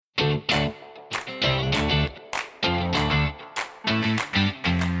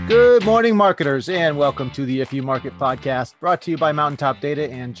Good morning, marketers, and welcome to the If You Market podcast, brought to you by Mountaintop Data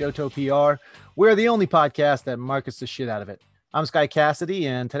and Johto PR. We're the only podcast that markets the shit out of it. I'm Sky Cassidy,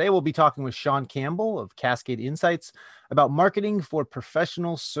 and today we'll be talking with Sean Campbell of Cascade Insights about marketing for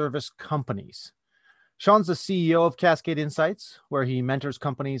professional service companies. Sean's the CEO of Cascade Insights, where he mentors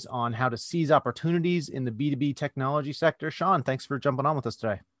companies on how to seize opportunities in the B2B technology sector. Sean, thanks for jumping on with us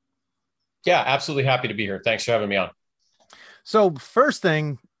today. Yeah, absolutely happy to be here. Thanks for having me on. So first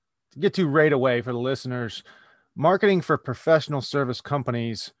thing to get to right away for the listeners, marketing for professional service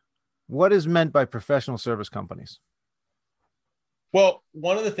companies. What is meant by professional service companies? Well,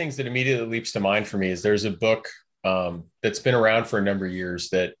 one of the things that immediately leaps to mind for me is there's a book that's been around for a number of years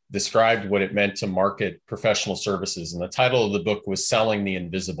that described what it meant to market professional services. And the title of the book was Selling the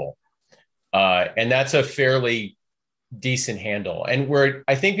Invisible. And that's a fairly decent handle. And where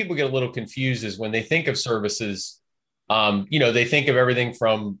I think people get a little confused is when they think of services, they think of everything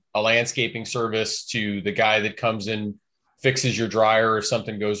from a landscaping service to the guy that comes in, fixes your dryer if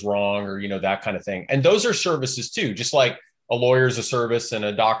something goes wrong, or, that kind of thing. And those are services too, just like a lawyer's a service and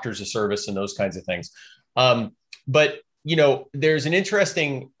a doctor's a service and those kinds of things. But there's an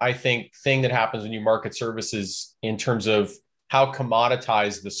interesting, I think, thing that happens when you market services in terms of how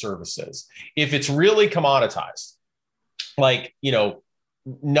commoditized the service is. If it's really commoditized, like,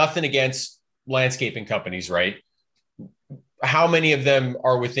 nothing against landscaping companies, right? How many of them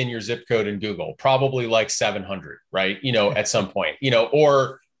are within your zip code in Google? Probably like 700, right? At some point,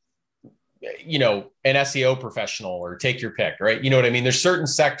 or an SEO professional, or take your pick, right? You know what I mean? There's certain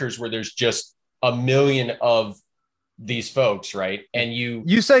sectors where there's just a million of these folks, right? And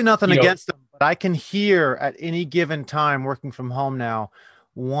you say nothing against them, but I can hear at any given time working from home now,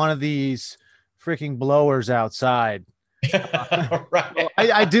 one of these freaking blowers outside. Right.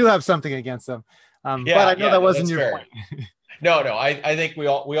 I do have something against them. But I know that wasn't your point. No. I think we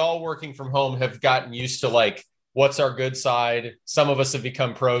all working from home have gotten used to like, what's our good side? Some of us have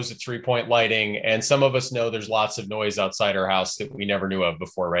become pros at 3-point lighting, and some of us know there's lots of noise outside our house that we never knew of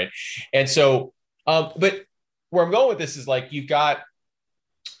before, right? And so, but where I'm going with this is like, you've got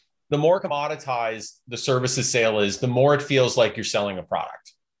the more commoditized the services sale is, the more it feels like you're selling a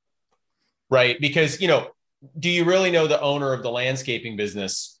product, right? Because, do you really know the owner of the landscaping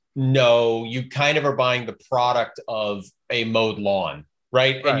business? No, you kind of are buying the product of a mowed lawn,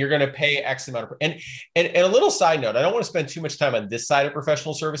 right? And you're going to pay X amount of, and a little side note, I don't want to spend too much time on this side of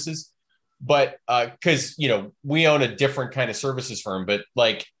professional services, but because, we own a different kind of services firm, but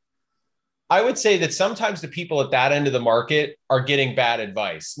like, I would say that sometimes the people at that end of the market are getting bad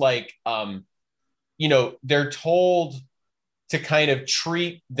advice. Like, they're told to kind of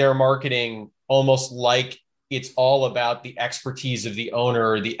treat their marketing almost like it's all about the expertise of the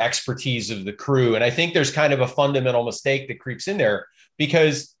owner or the expertise of the crew. And I think there's kind of a fundamental mistake that creeps in there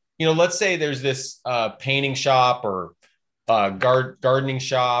because, let's say there's this painting shop or gardening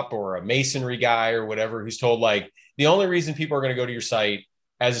shop or a masonry guy or whatever who's told like, the only reason people are going to go to your site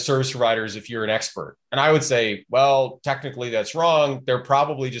as a service provider is if you're an expert. And I would say, well, technically that's wrong. They're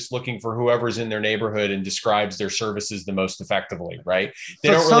probably just looking for whoever's in their neighborhood and describes their services the most effectively, right?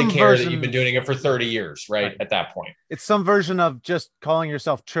 They don't really care that you've been doing it for 30 years, right? At that point. It's some version of just calling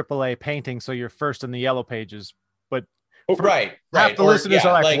yourself AAA painting, so you're first in the yellow pages. But half the listeners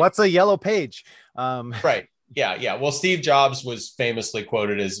are like, what's a yellow page? Right. Yeah. Well, Steve Jobs was famously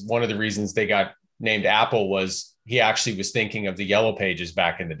quoted as one of the reasons they got named Apple was he actually was thinking of the yellow pages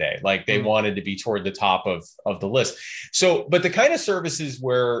back in the day. Like they wanted to be toward the top of the list. So, but the kind of services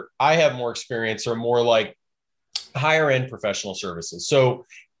where I have more experience are more like higher end professional services. So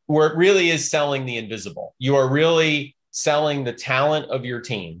where it really is selling the invisible, you are really selling the talent of your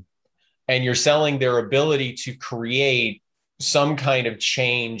team and you're selling their ability to create some kind of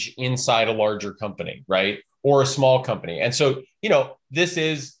change inside a larger company, right? Or a small company. And so, this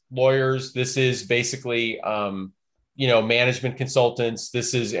is lawyers. This is basically, management consultants.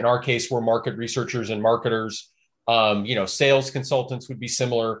 This is, in our case, we're market researchers and marketers. Sales consultants would be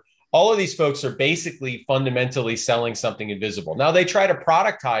similar. All of these folks are basically fundamentally selling something invisible. Now they try to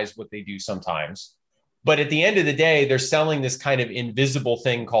productize what they do sometimes, but at the end of the day, they're selling this kind of invisible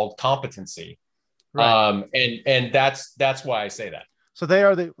thing called competency. Right. And that's why I say that. So they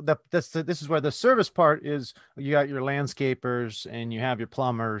are this is where the service part is. You got your landscapers and you have your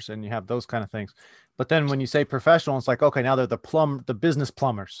plumbers and you have those kind of things. But then when you say professional, it's like, okay, now they're the business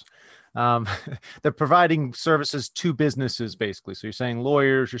plumbers. They're providing services to businesses basically. So you're saying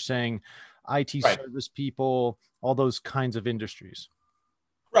lawyers, you're saying IT service people, all those kinds of industries.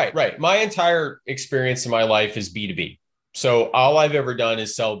 Right. My entire experience in my life is B2B. So all I've ever done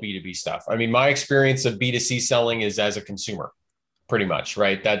is sell B2B stuff. I mean, my experience of B2C selling is as a consumer pretty much,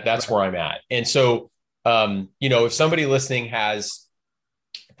 right? That's where I'm at. And so, if somebody listening has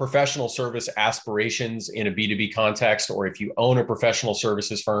professional service aspirations in a B2B context, or if you own a professional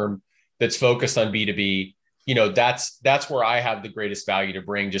services firm that's focused on B2B, that's where I have the greatest value to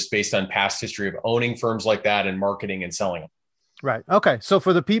bring, just based on past history of owning firms like that and marketing and selling them. Right. Okay. So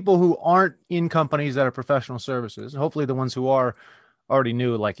for the people who aren't in companies that are professional services, hopefully the ones who are already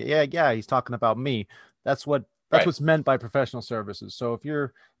knew, like, yeah, he's talking about me. That's what's meant by professional services. So if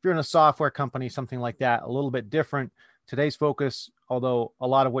you're in a software company, something like that, a little bit different. Today's focus, although a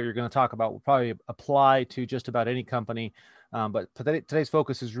lot of what you're going to talk about will probably apply to just about any company, but today's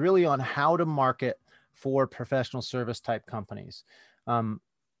focus is really on how to market for professional service type companies.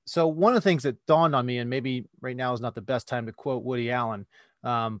 So one of the things that dawned on me, and maybe right now is not the best time to quote Woody Allen,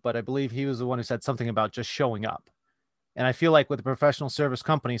 but I believe he was the one who said something about just showing up. And I feel like with a professional service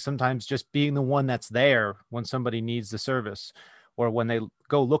company, sometimes just being the one that's there when somebody needs the service, or when they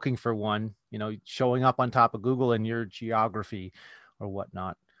go looking for one, showing up on top of Google in your geography or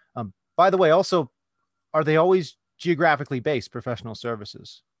whatnot. By the way, also, are they always geographically based professional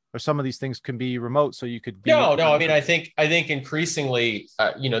services? Or some of these things can be remote, so you could be. No. I mean, I think increasingly,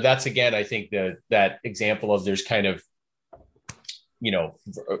 that's, again, I think that example of, there's kind of,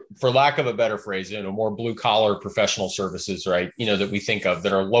 for lack of a better phrase, more blue collar professional services, right? That we think of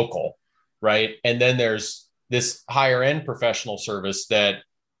that are local, right? And then there's this higher end professional service that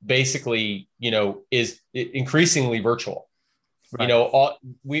basically, is increasingly virtual. Right.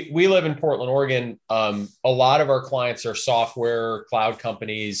 We live in Portland, Oregon. A lot of our clients are software, cloud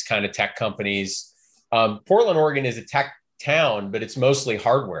companies, kind of tech companies. Portland, Oregon is a tech town, but it's mostly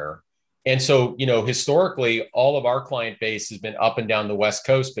hardware. And so, historically, all of our client base has been up and down the West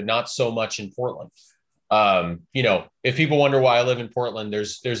Coast, but not so much in Portland. If people wonder why I live in Portland,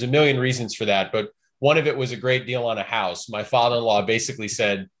 there's a million reasons for that. But one of it was a great deal on a house. My father-in-law basically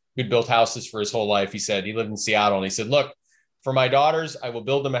said, who'd built houses for his whole life. He said he lived in Seattle, and he said, look, for my daughters, I will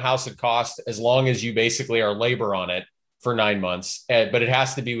build them a house at cost as long as you basically are labor on it for 9 months. But it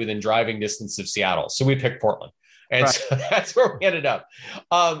has to be within driving distance of Seattle. So we picked Portland. And right. So that's where we ended up.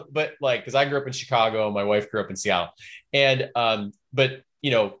 But because I grew up in Chicago and my wife grew up in Seattle. And,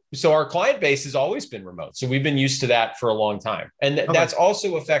 so our client base has always been remote. So we've been used to that for a long time. And that's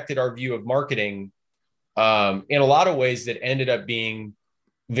also affected our view of marketing in a lot of ways that ended up being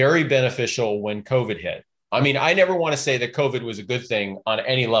very beneficial when COVID hit. I mean, I never want to say that COVID was a good thing on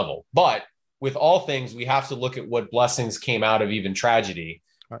any level, but with all things, we have to look at what blessings came out of even tragedy.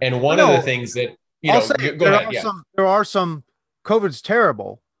 Right. And one of the things that, there are some, COVID's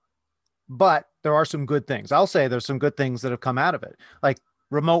terrible, but there are some good things. I'll say there's some good things that have come out of it. Like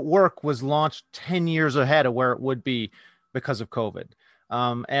remote work was launched 10 years ahead of where it would be because of COVID.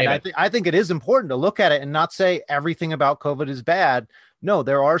 I think it is important to look at it and not say everything about COVID is bad. No,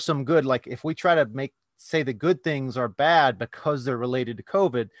 there are some good, like if we try to say the good things are bad because they're related to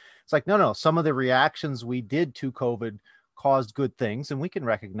COVID, it's like, no, some of the reactions we did to COVID caused good things. And we can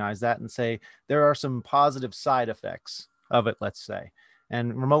recognize that and say, there are some positive side effects of it, let's say.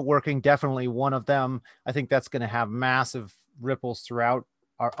 And remote working, definitely one of them. I think that's going to have massive ripples throughout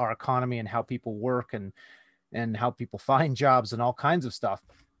our economy and how people work and how people find jobs and all kinds of stuff.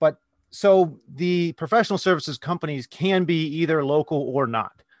 But so the professional services companies can be either local or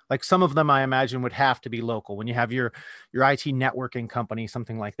not. Like some of them, I imagine, would have to be local. When you have your IT networking company,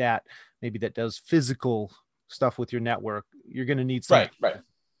 something like that, maybe that does physical stuff with your network, you're going to need something. Right.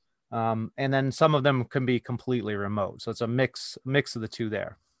 And then some of them can be completely remote. So it's a mix of the two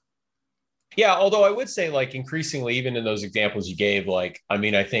there. Yeah. Although I would say, like, increasingly, even in those examples you gave,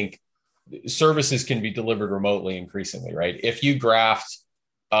 I think services can be delivered remotely increasingly, right? If you graft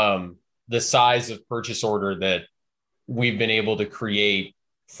the size of purchase order that we've been able to create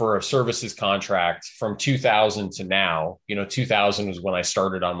for a services contract from 2000 to now, 2000 was when I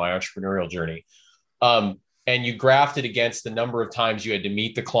started on my entrepreneurial journey. And you graft it against the number of times you had to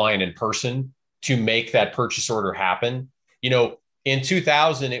meet the client in person to make that purchase order happen. In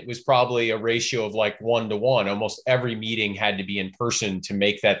 2000, it was probably a ratio of like 1-to-1. Almost every meeting had to be in person to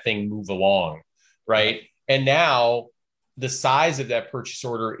make that thing move along, right? And now the size of that purchase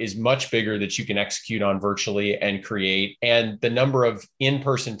order is much bigger that you can execute on virtually and create. And the number of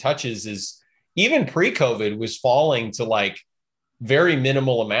in-person touches is, even pre-COVID, was falling to like very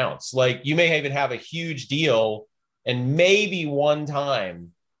minimal amounts. Like you may even have a huge deal and maybe one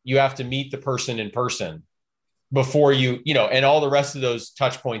time you have to meet the person in person before and all the rest of those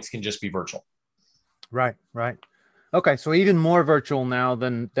touch points can just be virtual. Right. Okay. So even more virtual now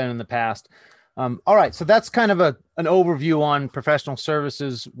than in the past. All right. So that's kind of an overview on professional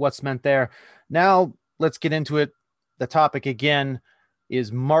services, what's meant there. Now let's get into it. The topic again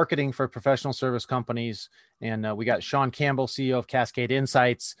is marketing for professional service companies. And we got Sean Campbell, CEO of Cascade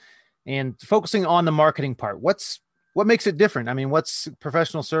Insights, and focusing on the marketing part. What makes it different? I mean, what's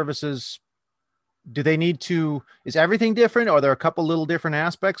professional services? Do they need to, is everything different? Or are there a couple little different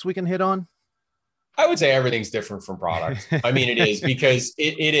aspects we can hit on? I would say everything's different from product. I mean, it is because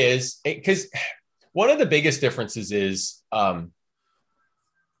because one of the biggest differences is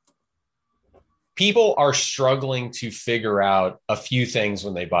people are struggling to figure out a few things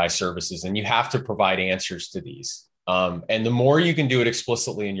when they buy services, and you have to provide answers to these. And the more you can do it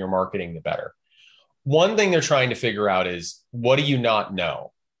explicitly in your marketing, the better. One thing they're trying to figure out is, what do you not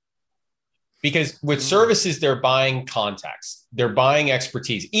know? Because with services, they're buying context, they're buying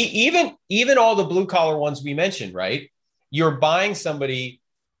expertise. Even all the blue collar ones we mentioned, right? You're buying somebody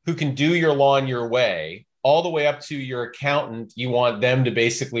who can do your lawn your way, all the way up to your accountant. You want them to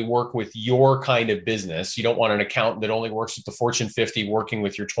basically work with your kind of business. You don't want an accountant that only works with the Fortune 50 working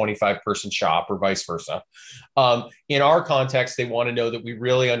with your 25-person shop, or vice versa. In our context, they want to know that we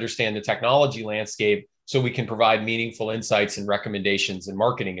really understand the technology landscape, so we can provide meaningful insights and recommendations and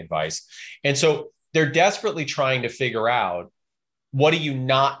marketing advice. And so they're desperately trying to figure out, what do you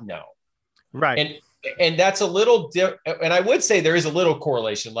not know? Right. And that's a little and I would say there is a little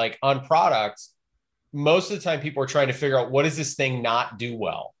correlation. Like on products, most of the time people are trying to figure out, what does this thing not do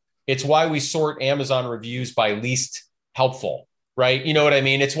well? It's why we sort Amazon reviews by least helpful, right? You know what I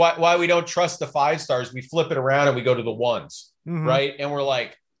mean? It's why we don't trust the 5 stars. We flip it around and we go to the 1s, right? And we're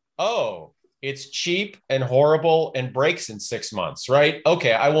like, oh, it's cheap and horrible and breaks in 6 months, right?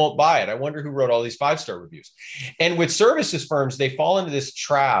 Okay, I won't buy it. I wonder who wrote all these 5-star reviews. And with services firms, they fall into this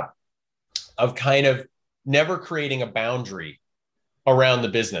trap of kind of never creating a boundary around the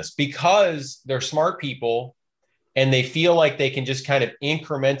business, because they're smart people and they feel like they can just kind of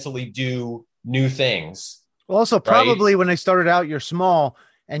incrementally do new things. Well, also, probably when they started out, you're small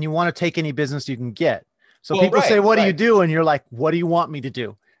and you want to take any business you can get. So people say, what do you do? And you're like, what do you want me to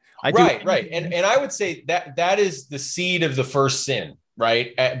do? Right. And I would say that is the seed of the first sin,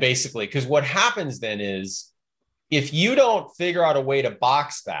 right? Basically, because what happens then is, if you don't figure out a way to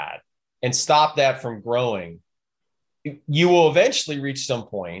box that and stop that from growing, you will eventually reach some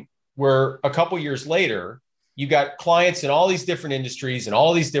point where a couple years later, you got clients in all these different industries and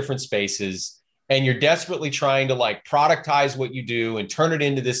all these different spaces, and you're desperately trying to like productize what you do and turn it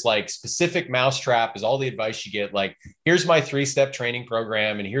into this like specific mousetrap is all the advice you get. Like, here's my 3-step training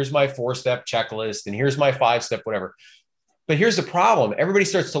program, and here's my 4-step checklist, and here's my 5-step, whatever. But here's the problem. Everybody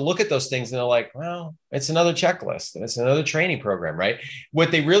starts to look at those things and they're like, well, it's another checklist and it's another training program, right?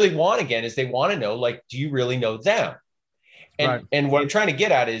 What they really want, again, is they want to know, like, do you really know them? And what I'm trying to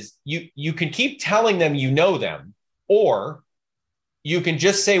get at is, you can keep telling them you know them, or you can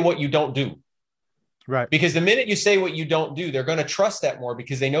just say what you don't do. Right. Because the minute you say what you don't do, they're going to trust that more,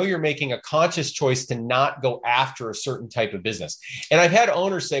 because they know you're making a conscious choice to not go after a certain type of business. And I've had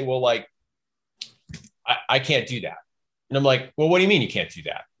owners say, well, like, I can't do that. And I'm like, well, what do you mean you can't do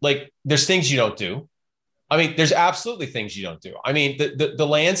that? Like, there's things you don't do. I mean, there's absolutely things you don't do. I mean, the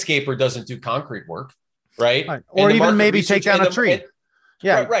landscaper doesn't do concrete work, right? Or even maybe take down a tree.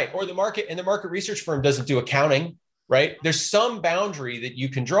 Right. Or the market research firm doesn't do accounting. Right. There's some boundary that you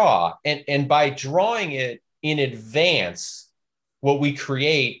can draw. And by drawing it in advance, what we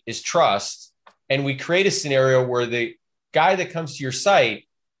create is trust. And we create a scenario where the guy that comes to your site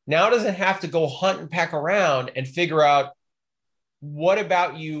now doesn't have to go hunt and peck around and figure out what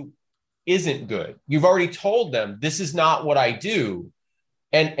about you isn't good. You've already told them, this is not what I do.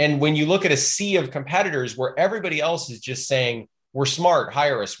 And when you look at a sea of competitors where everybody else is just saying, we're smart,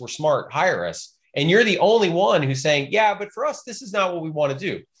 hire us, we're smart, hire us, and you're the only one who's saying, yeah, but for us, this is not what we want to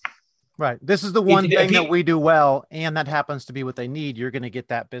do. Right. This is the one thing that we do well, and that happens to be what they need. You're going to get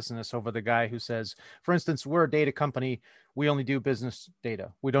that business over the guy who says, for instance, we're a data company. We only do business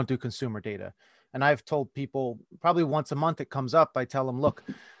data. We don't do consumer data. And I've told people probably once a month it comes up. I tell them, look,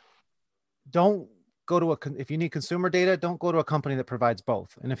 don't go to if you need consumer data, don't go to a company that provides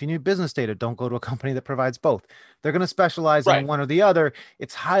both. And if you need business data, don't go to a company that provides both. They're going to specialize in one or the other.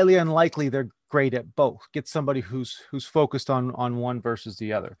 It's highly unlikely they're great at both. Get somebody who's focused on one versus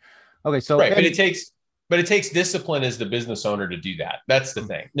the other. Okay. So, but it takes discipline as the business owner to do that. That's the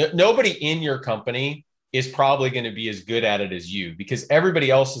thing. Nobody in your company is probably going to be as good at it as you, because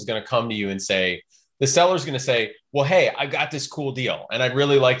everybody else is going to come to you and say, the seller's going to say, well, hey, I got this cool deal and I'd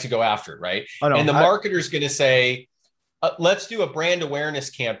really like to go after it. Right. And the marketer's going to say, let's do a brand awareness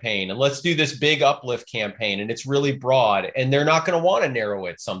campaign and let's do this big uplift campaign. And it's really broad, and they're not going to want to narrow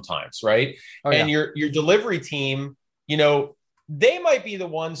it sometimes. Right. And your delivery team, they might be the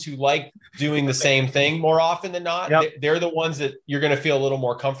ones who like doing the same thing more often than not. Yep. They're the ones that you're going to feel a little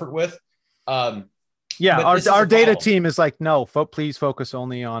more comfort with. Yeah, our data team is like, no, please focus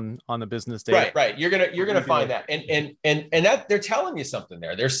only on the business data. Right. You're gonna find that, and that they're telling you something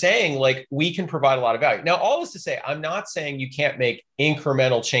there. They're saying like we can provide a lot of value. Now, all this to say, I'm not saying you can't make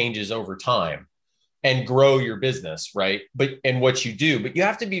incremental changes over time and grow your business, right? But what you do, but you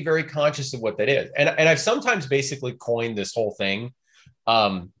have to be very conscious of what that is. And I've sometimes basically coined this whole thing,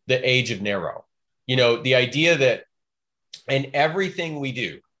 the age of narrow. The idea that in everything we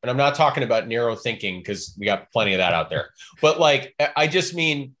do. And I'm not talking about narrow thinking because we got plenty of that out there. But like, I just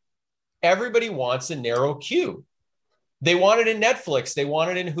mean everybody wants a narrow queue. They want it in Netflix. They want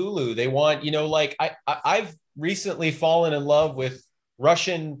it in Hulu. They want, like I've recently fallen in love with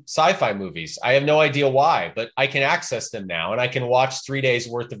Russian sci-fi movies. I have no idea why, but I can access them now and I can watch 3 days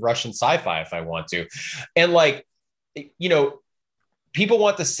worth of Russian sci-fi if I want to. And like, people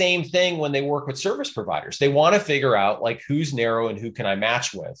want the same thing when they work with service providers. They want to figure out like who's narrow and who can I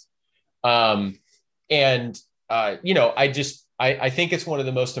match with. I think it's one of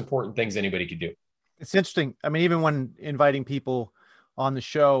the most important things anybody could do. It's interesting. I mean, even when inviting people on the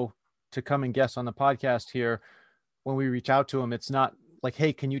show to come and guest on the podcast here, when we reach out to them, it's not like,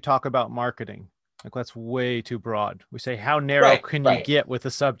 hey, can you talk about marketing? Like, that's way too broad. We say, how narrow can you get with the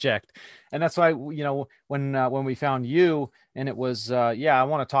subject? And that's why, when we found you and it was, I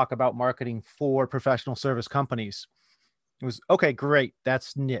want to talk about marketing for professional service companies. It was, okay, great.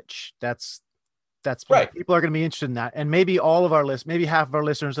 That's niche. That's right. People are going to be interested in that. And maybe maybe half of our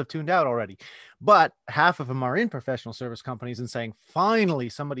listeners have tuned out already, but half of them are in professional service companies and saying, finally,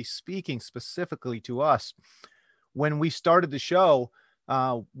 somebody's speaking specifically to us. When we started the show,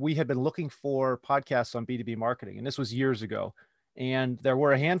 we had been looking for podcasts on B2B marketing, and this was years ago. And there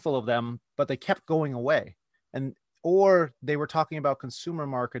were a handful of them, but they kept going away. Or they were talking about consumer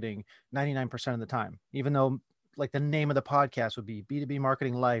marketing 99% of the time, even though like the name of the podcast would be B2B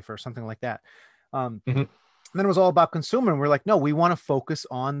Marketing Life or something like that. And then it was all about consumer. And we're like, no, we want to focus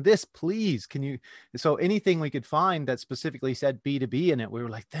on this, please. So anything we could find that specifically said B2B in it, we were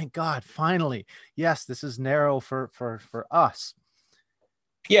like, thank God, finally. Yes, this is narrow for us.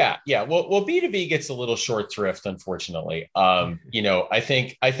 Yeah. Well, B2B gets a little short thrift, unfortunately. I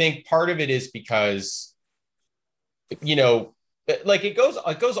think part of it is because, like it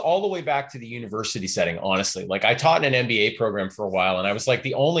goes all the way back to the university setting, honestly. Like I taught in an MBA program for a while and I was like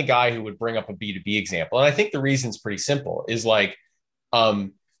the only guy who would bring up a B2B example. And I think the reason's pretty simple is like,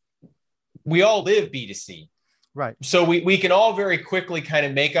 we all live B2C. Right. So we can all very quickly kind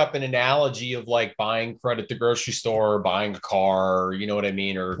of make up an analogy of like buying credit at the grocery store, or buying a car, you know what I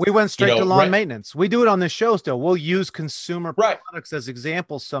mean? Or we went straight to lawn maintenance. We do it on this show still. We'll use consumer products as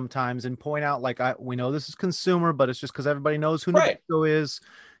examples sometimes and point out like, we know this is consumer, but it's just because everybody knows who Nabisco is.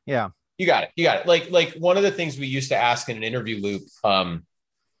 Yeah. You got it. Like one of the things we used to ask in an interview loop,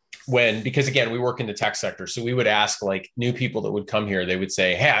 because again, we work in the tech sector. So we would ask like new people that would come here, they would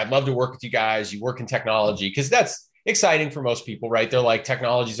say, hey, I'd love to work with you guys. You work in technology because that's exciting for most people, right? They're like,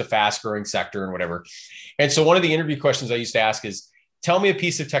 technology is a fast growing sector and whatever. And so one of the interview questions I used to ask is, tell me a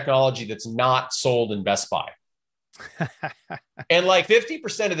piece of technology that's not sold in Best Buy. And like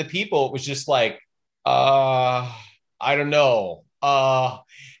 50% of the people, it was just like, I don't know.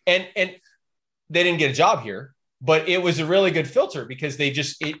 And they didn't get a job here. But it was a really good filter because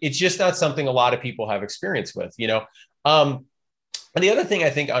it's just not something a lot of people have experience with, And the other thing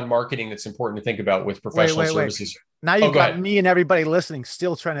I think on marketing that's important to think about with professional services. Now you've got me and everybody listening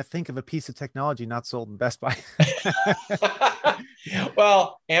still trying to think of a piece of technology not sold in Best Buy.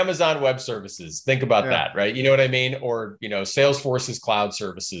 Well, Amazon Web Services, think about that, right? You know what I mean? Or, Salesforce's cloud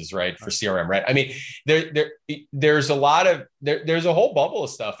services, right? For CRM, right? I mean, there's a whole bubble of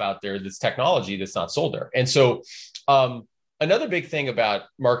stuff out there that's technology that's not sold there. And so another big thing about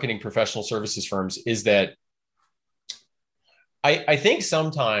marketing professional services firms is that I think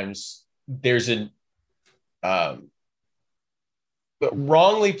sometimes there's a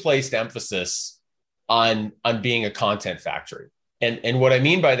wrongly placed emphasis on being a content factory. And what I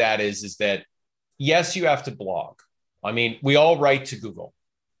mean by that is that, yes, you have to blog. I mean, we all write to Google.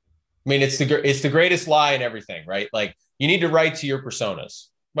 I mean, it's the greatest lie in everything, right? Like you need to write to your personas.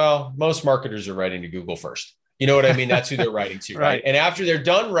 Well, most marketers are writing to Google first. You know what I mean? That's who they're writing to, right? And after they're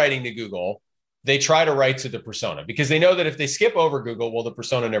done writing to Google, they try to write to the persona because they know that if they skip over Google, well, the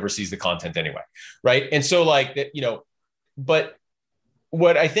persona never sees the content anyway, right? And so like that, but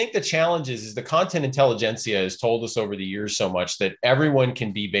what I think the challenge is the content intelligentsia has told us over the years so much that everyone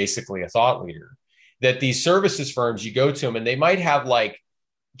can be basically a thought leader, that these services firms, you go to them and they might have like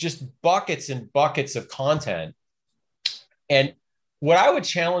just buckets and buckets of content. And what I would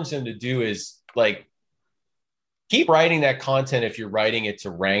challenge them to do is like keep writing that content if you're writing it to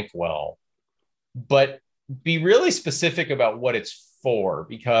rank well, but be really specific about what it's for.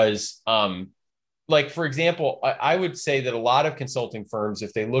 Because, like, for example, I would say that a lot of consulting firms,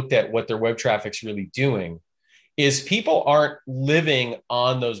 if they looked at what their web traffic's really doing, is people aren't living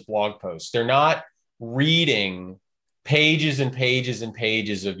on those blog posts. They're not reading pages and pages and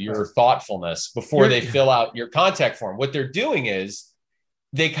pages of your thoughtfulness before they fill out your contact form. What they're doing is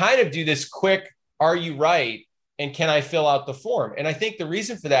they kind of do this quick, are you right? And can I fill out the form? And I think the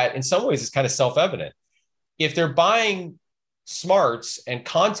reason for that in some ways is kind of self-evident. If they're buying smarts and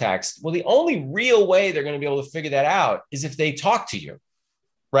context, well, the only real way they're going to be able to figure that out is if they talk to you,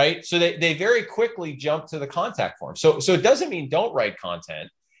 right? So they very quickly jump to the contact form. So it doesn't mean don't write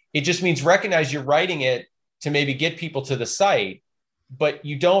content. It just means recognize you're writing it to maybe get people to the site, but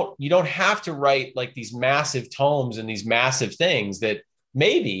you don't have to write like these massive tomes and these massive things that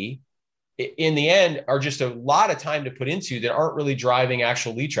maybe in the end are just a lot of time to put into that aren't really driving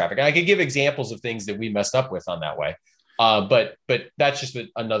actual lead traffic. And I could give examples of things that we messed up with on that way. But that's just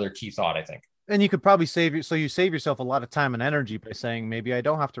another key thought, I think. And you could probably save yourself a lot of time and energy by saying, maybe I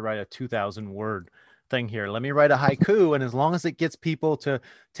don't have to write a 2,000 word thing here. Let me write a haiku. And as long as it gets people to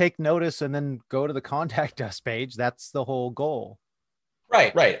take notice and then go to the contact us page, that's the whole goal.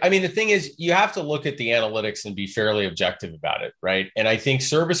 Right. I mean, the thing is, you have to look at the analytics and be fairly objective about it, right? And I think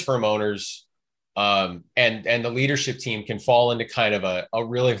service firm owners and the leadership team can fall into kind of a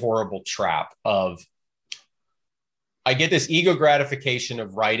really horrible trap of, I get this ego gratification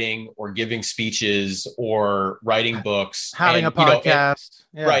of writing or giving speeches or writing books, having a podcast,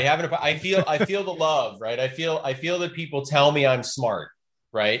 right? I feel the love, right? I feel that people tell me I'm smart,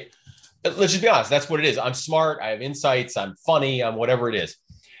 right? Let's just be honest. That's what it is. I'm smart. I have insights. I'm funny. I'm whatever it is.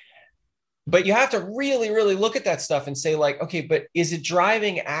 But you have to really, really look at that stuff and say like, okay, but is it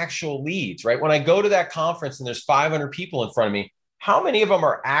driving actual leads, right? When I go to that conference and there's 500 people in front of me, how many of them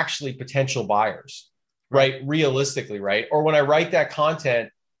are actually potential buyers? Right? Realistically, right? Or when I write that content,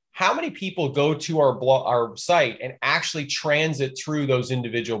 how many people go to our site and actually transit through those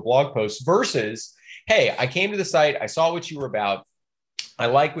individual blog posts versus, hey, I came to the site, I saw what you were about, I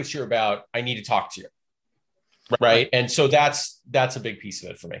like what you're about, I need to talk to you, right? And so that's a big piece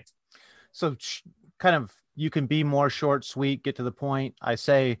of it for me. So kind of, you can be more short, sweet, get to the point. I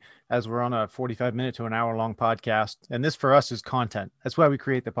say, as we're on a 45-minute to an hour long podcast, and this for us is content. That's why we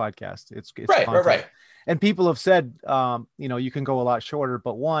create the podcast. It's right. And people have said, you can go a lot shorter,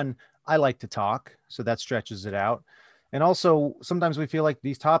 but one, I like to talk, so that stretches it out. And also sometimes we feel like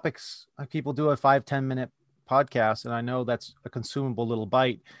these topics, people do a 5-10 minute podcast, and I know that's a consumable little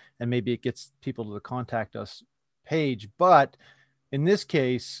bite, and maybe it gets people to the contact us page. But in this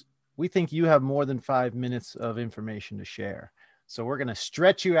case, we think you have more than 5 minutes of information to share. So we're going to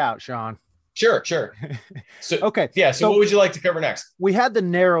stretch you out, Sean. Sure. So, okay. Yeah. So what would you like to cover next? We had to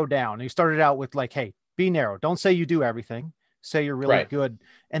narrow down. You started out with like, hey, be narrow. Don't say you do everything. Say you're really good.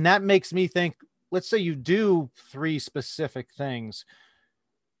 And that makes me think, let's say you do 3 specific things.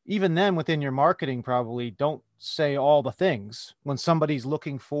 Even then within your marketing, probably don't say all the things when somebody's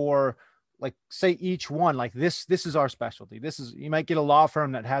looking for, like, say each one, like this is our specialty. You might get a law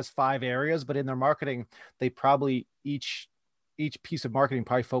firm that has 5 areas, but in their marketing, they probably each piece of marketing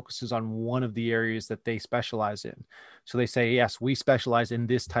probably focuses on one of the areas that they specialize in. So they say, yes, we specialize in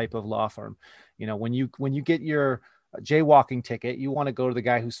this type of law firm. When you get your jaywalking ticket, you want to go to the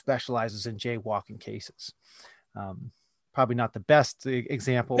guy who specializes in jaywalking cases. Probably not the best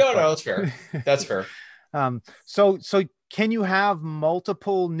example. No, that's fair. That's fair. So can you have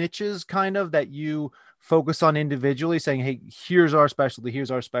multiple niches kind of that you focus on individually, saying, hey, here's our specialty,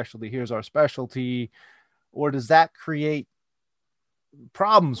 here's our specialty, here's our specialty? Or does that create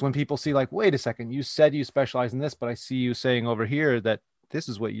problems when people see, like, wait a second, you said you specialize in this, but I see you saying over here that this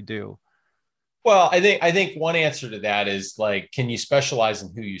is what you do? Well, I think one answer to that is, like, can you specialize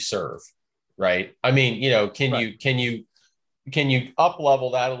in who you serve? Right. I mean, can you up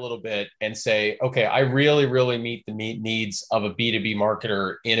level that a little bit and say, okay, I really, really meet the needs of a B2B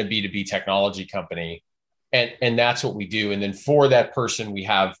marketer in a B2B technology company. And that's what we do. And then for that person, we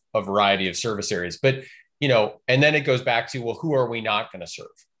have a variety of service areas, but, and then it goes back to, well, who are we not going to serve?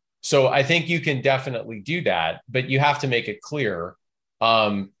 So I think you can definitely do that, but you have to make it clear.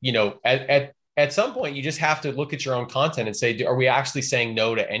 At some point, you just have to look at your own content and say, are we actually saying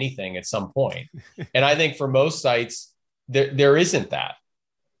no to anything at some point? And I think for most sites, there isn't that,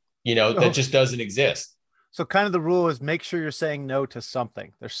 that just doesn't exist. So kind of the rule is make sure you're saying no to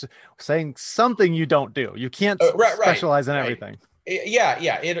something. They're saying something you don't do. You can't specialize in everything.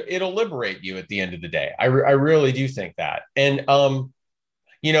 It'll liberate you at the end of the day. I really do think that. And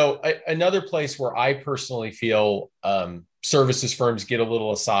another place where I personally feel services firms get a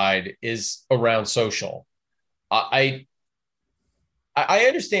little aside is around social. I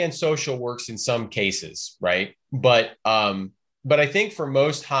understand social works in some cases, right? But I think for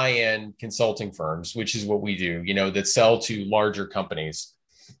most high-end consulting firms, which is what we do, that sell to larger companies,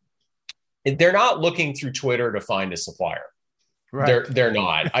 they're not looking through Twitter to find a supplier. Right. They're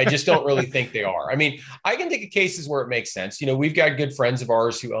not. I just don't really think they are. I mean, I can think of cases where it makes sense. We've got good friends of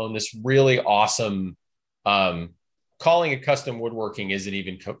ours who own this really awesome, calling it custom woodworking isn't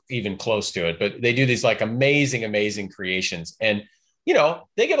even close to it, but they do these like amazing creations. And,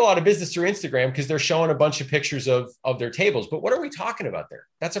 they get a lot of business through Instagram because they're showing a bunch of pictures of their tables. But what are we talking about there?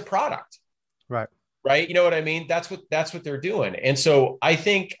 That's a product. Right. Right. You know what I mean? That's what they're doing. And so I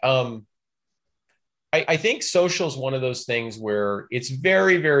think, I think social is one of those things where it's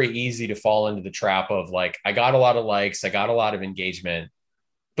very, very easy to fall into the trap of like, I got a lot of likes, I got a lot of engagement,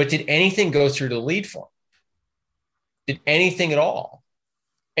 but did anything go through the lead form? Did anything at all?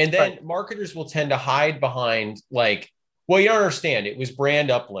 And then marketers will tend to hide behind like, well, you don't understand. It was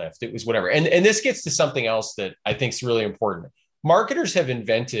brand uplift. It was whatever. And this gets to something else that I think is really important. Marketers have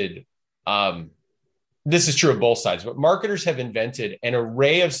invented, this is true of both sides, but marketers have invented an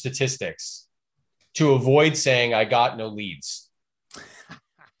array of statistics to avoid saying I got no leads.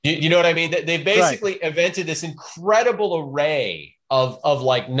 You know what I mean? They've basically invented this incredible array of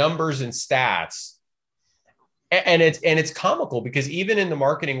like numbers and stats. And it's comical because even in the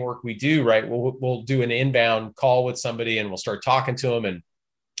marketing work we do, right, we'll do an inbound call with somebody and we'll start talking to them. And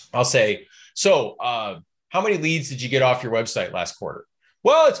I'll say, so how many leads did you get off your website last quarter?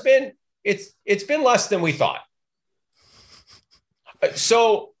 Well, it's been less than we thought.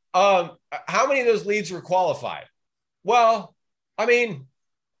 So how many of those leads were qualified? Well, I mean,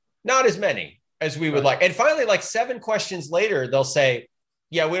 not as many as we would like. And finally, like 7 questions later, they'll say,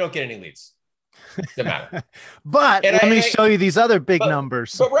 yeah, we don't get any leads. Doesn't matter. But let me show you these other big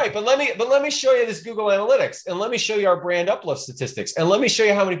numbers. But let me show you this Google Analytics, and let me show you our brand uplift statistics, and let me show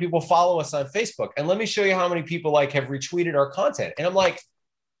you how many people follow us on Facebook, and let me show you how many people like have retweeted our content. And I'm like,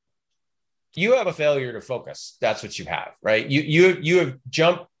 you have a failure to focus. That's what you have, right? You have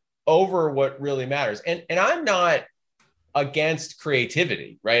jumped over what really matters. And I'm not against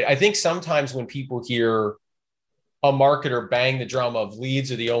creativity, right? I think sometimes when people hear a marketer bang the drum of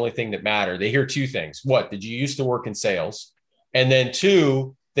leads are the only thing that matter, they hear 2 things. What, did you used to work in sales? And then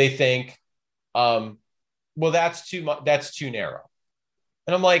 2, they think, well, that's too narrow.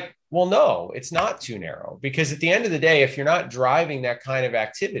 And I'm like, well, no, it's not too narrow, because at the end of the day, if you're not driving that kind of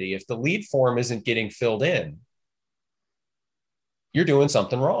activity, if the lead form isn't getting filled in, you're doing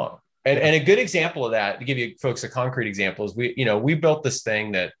something wrong. And a good example of that, to give you folks a concrete example, is we built this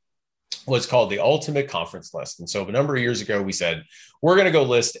thing that was called the Ultimate Conference List. And so a number of years ago, we said, we're going to go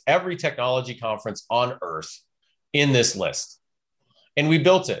list every technology conference on earth in this list. And we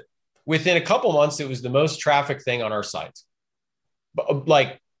built it. Within a couple months, it was the most trafficked thing on our site,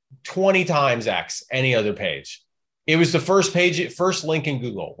 like 20 times X any other page. It was the first link in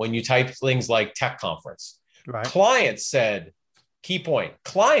Google when you type things like tech conference. Right. Clients said, key point,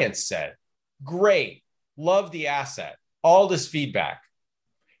 clients said, great, love the asset, all this feedback.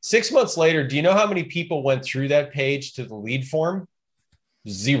 6 months later, do you know how many people went through that page to the lead form?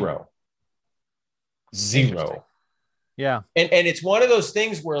 Zero. Yeah. And it's one of those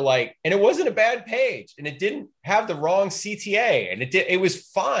things where like, and it wasn't a bad page, and it didn't have the wrong CTA, and it was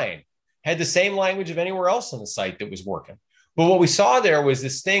fine. Had the same language of anywhere else on the site that was working. But what we saw there was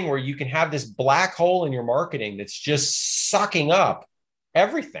this thing where you can have this black hole in your marketing that's just sucking up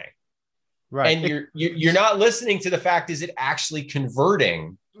everything. Right. And you're not listening to the fact, is it actually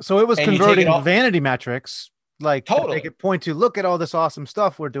converting? So it was converting vanity metrics, like totally. They could point to, look at all this awesome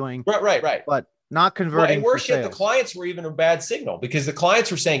stuff we're doing. Right. But not converting. And worse yet, the clients were even a bad signal, because the clients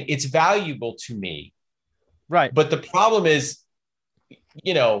were saying it's valuable to me. Right. But the problem is,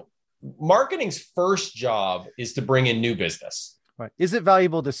 marketing's first job is to bring in new business. Right. Is it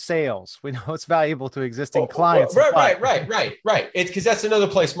valuable to sales? We know it's valuable to existing clients. Right. It's because that's another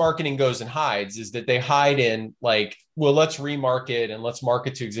place marketing goes and hides, is that they hide in like, well, let's remarket and let's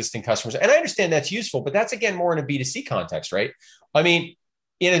market to existing customers. And I understand that's useful, but that's again more in a B2C context, right? I mean,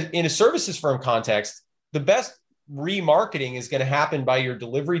 in a services firm context, the best remarketing is going to happen by your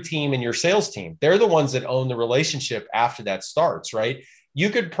delivery team and your sales team. They're the ones that own the relationship after that starts, right? You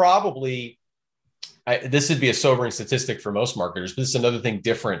could probably, this would be a sobering statistic for most marketers, but this is another thing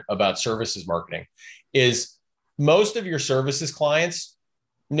different about services marketing, is most of your services clients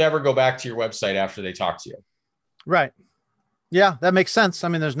never go back to your website after they talk to you. Right. Yeah, that makes sense. I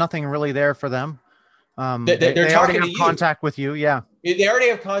mean, there's nothing really there for them. They're They already talking to have you. contact with you. Yeah. They already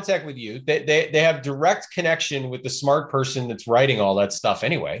have contact with you. They have direct connection with the smart person that's writing all that stuff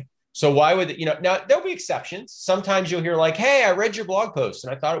anyway. So why would, now there'll be exceptions. Sometimes you'll hear like, hey, I read your blog post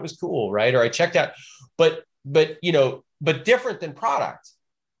and I thought it was cool, right? Or I checked out, but different than product.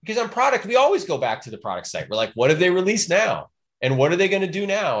 Because on product, we always go back to the product site. We're like, what have they released now? And what are they going to do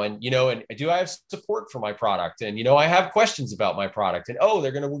now? And, and do I have support for my product? And, I have questions about my product. And, oh,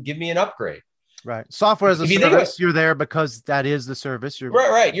 they're going to give me an upgrade. Right. Software as a service, you're there because that is the service.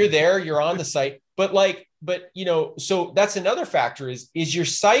 Right. You're there, you're on the site. So that's another factor is your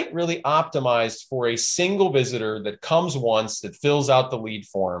site really optimized for a single visitor that comes once, that fills out the lead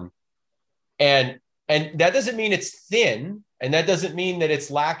form? And that doesn't mean it's thin, and that doesn't mean that it's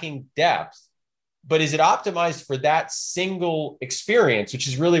lacking depth, but is it optimized for that single experience, which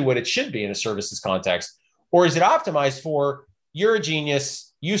is really what it should be in a services context? Or is it optimized for, you're a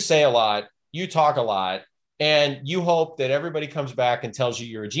genius, you say a lot, you talk a lot, and you hope that everybody comes back and tells you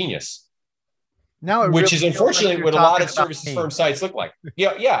you're a genius? Now, which is unfortunately what a lot of services firm sites look like.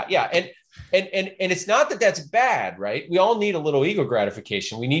 Yeah. And it's not that that's bad, right? We all need a little ego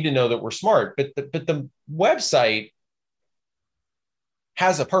gratification. We need to know that we're smart, but the website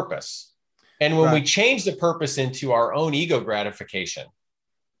has a purpose. And when we change the purpose into our own ego gratification,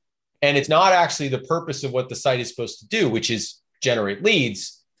 and it's not actually the purpose of what the site is supposed to do, which is generate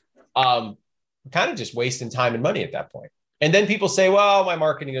leads, kind of just wasting time and money at that point. And then people say, well, my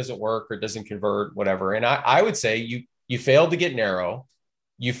marketing doesn't work or doesn't convert, whatever. And I would say you failed to get narrow,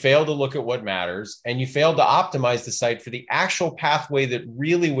 you failed to look at what matters, and you failed to optimize the site for the actual pathway that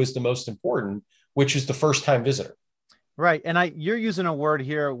really was the most important, which is the first time visitor. Right. And you're using a word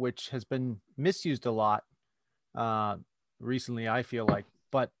here which has been misused a lot recently, I feel like,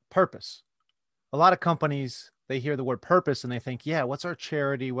 but purpose. A lot of companies, they hear the word purpose and they think, yeah, what's our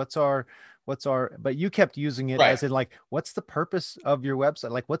charity? But you kept using it as in like, what's the purpose of your website?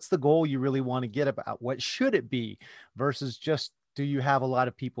 Like, what's the goal you really want to get about? What should it be versus just, do you have a lot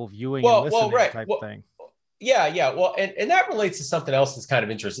of people viewing and listening type thing? Yeah. Well, and that relates to something else that's kind of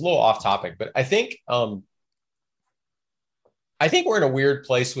interesting, a little off topic, but I think we're in a weird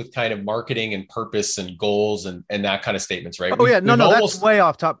place with kind of marketing and purpose and goals and that kind of statements, right? Oh, that's way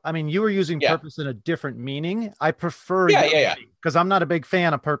off top. I mean, you were using purpose in a different meaning. I prefer because I'm not a big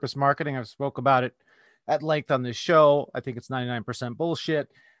fan of purpose marketing. I've spoke about it at length on this show. I think it's 99% bullshit.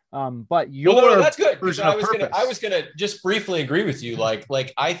 But that's good. Because I was gonna just briefly agree with you. Like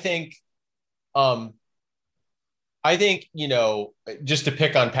I think, just to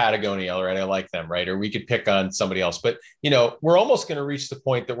pick on Patagonia, right? I like them, right? Or we could pick on somebody else, but we're almost going to reach the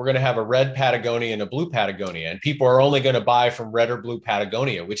point that we're going to have a red Patagonia and a blue Patagonia, and people are only going to buy from red or blue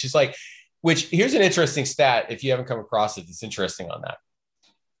Patagonia, which here's an interesting stat. If you haven't come across it, it's interesting on that.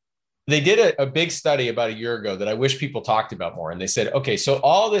 They did a big study about a year ago that I wish people talked about more. And they said, okay, so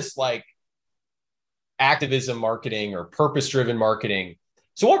all this like activism marketing or purpose-driven marketing.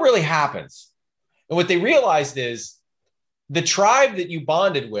 So what really happens? And what they realized is the tribe that you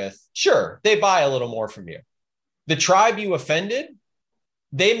bonded with, sure, they buy a little more from you. The tribe you offended,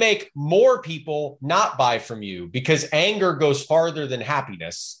 they make more people not buy from you because anger goes farther than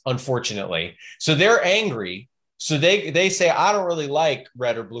happiness, unfortunately. So they're angry. So they say, I don't really like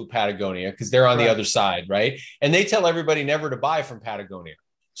red or blue Patagonia because they're on the other side, right? And they tell everybody never to buy from Patagonia.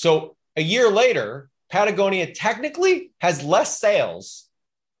 So a year later, Patagonia technically has less sales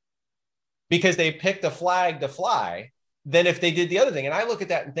because they picked a flag to fly than if they did the other thing. And I look at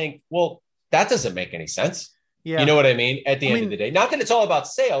that and think, well, that doesn't make any sense. Yeah. You know what I mean? At the end of the day, not that it's all about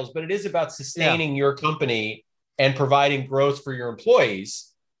sales, but it is about sustaining your company and providing growth for your employees.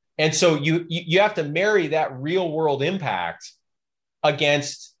 And so you have to marry that real world impact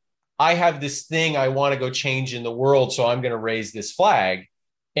against, I have this thing I want to go change in the world, so I'm going to raise this flag.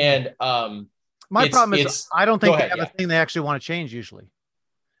 And my problem is I don't think they have a thing they actually want to change usually.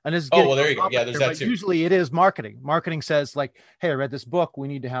 And it's well, there you go. Yeah, there's that too. Usually it is marketing. Marketing says like, hey, I read this book. We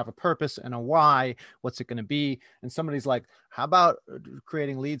need to have a purpose and a why. What's it going to be? And somebody's like, how about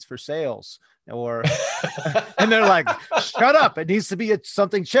creating leads for sales? Or, and they're like, shut up. It needs to be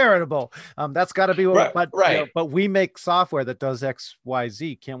something charitable. That's got to be what, but we make software that does X, Y,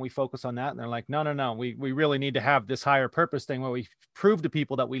 Z. Can't we focus on that? And they're like, no. We really need to have this higher purpose thing where we prove to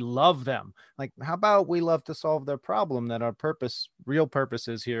people that we love them. Like, how about we love to solve their problem, that our purpose, real purpose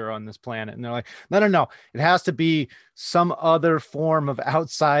is here on this planet. And they're like, no. It has to be some other form of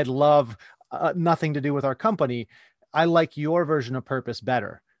outside love, nothing to do with our company. I like your version of purpose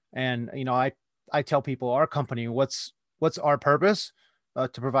better. And, I tell people, our company, what's our purpose?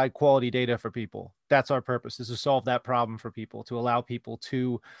 to provide quality data for people. That's our purpose, is to solve that problem for people, to allow people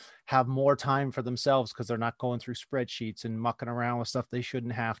to have more time for themselves because they're not going through spreadsheets and mucking around with stuff they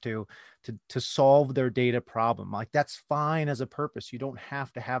shouldn't have to solve their data problem. Like, that's fine as a purpose. You don't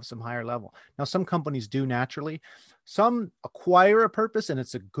have to have some higher level. Now, some companies do naturally, some acquire a purpose and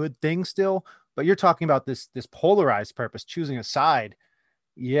it's a good thing still, but you're talking about this polarized purpose, choosing a side.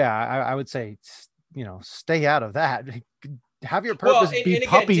 Yeah, I would say, stay out of that. Have your purpose be and again,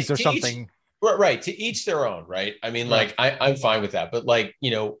 puppies or to something. right, to each their own, right? I mean, Right. like I'm fine with that, but like,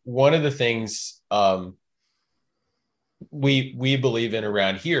 one of the things we believe in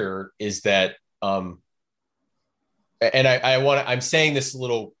around here is that and I'm saying this a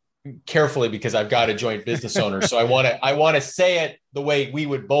little carefully because I've got a joint business owner, so I want to say it the way we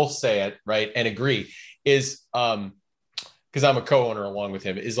would both say it, right, and agree, is because I'm a co-owner along with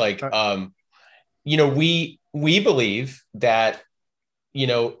him, is like we believe that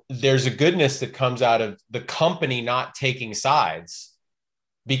there's a goodness that comes out of the company not taking sides,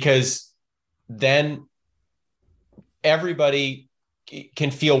 because then everybody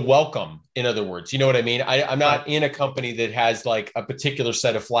can feel welcome. In other words, you know what I mean? I'm not in a company that has like a particular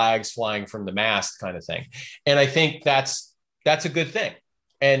set of flags flying from the mast kind of thing. And I think that's a good thing.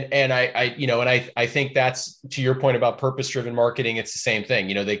 And I think that's, to your point about purpose-driven marketing, it's the same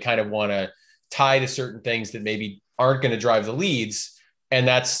thing. They kind of want to tie to certain things that maybe aren't going to drive the leads. And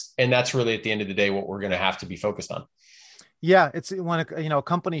that's really, at the end of the day, what we're going to have to be focused on. Yeah. It's when, a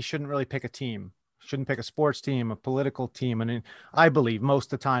company shouldn't really pick a team, shouldn't pick a sports team, a political team. And I believe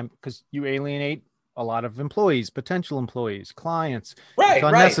most of the time, because you alienate a lot of employees, potential employees, clients. It's Right.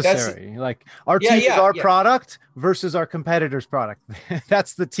 unnecessary. Like, our team is our product versus our competitor's product.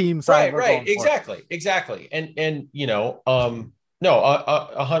 That's the team side. Right. Exactly. And no,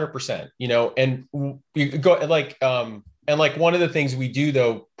 100%, and you go like, and like one of the things we do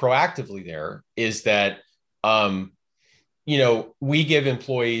though proactively there is that, we give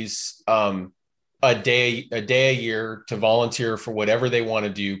employees, a day a year to volunteer for whatever they want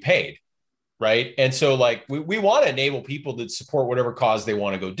to do, paid. Right. And so like, we want to enable people to support whatever cause they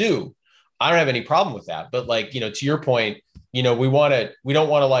want to go do. I don't have any problem with that. But like, to your point, we don't want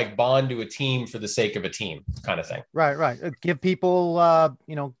to like bond to a team for the sake of a team kind of thing. Right. Give people,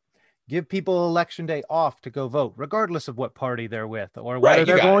 election day off to go vote, regardless of what party they're with or whether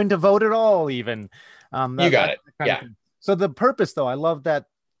they're going to vote at all, even. You got it. Yeah. So the purpose, though, I love that,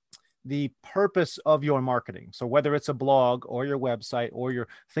 the purpose of your marketing. So whether it's a blog or your website or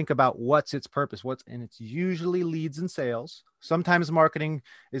think about what's its purpose, and it's usually leads and sales. Sometimes marketing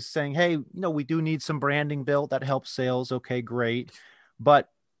is saying, hey, we do need some branding built that helps sales. Okay, great. But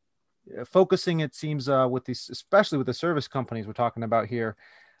focusing, it seems, with these, especially with the service companies we're talking about here,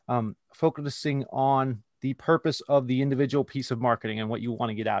 focusing on the purpose of the individual piece of marketing and what you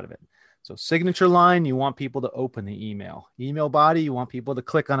want to get out of it. So signature line, you want people to open the email body. You want people to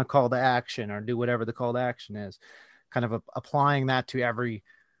click on a call to action or do whatever the call to action is, kind of applying that to every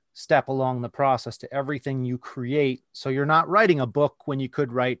step along the process, to everything you create. So you're not writing a book when you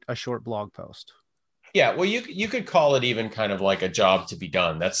could write a short blog post. Yeah. Well, you could call it even kind of like a job to be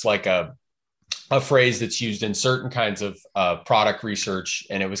done. That's like a phrase that's used in certain kinds of product research.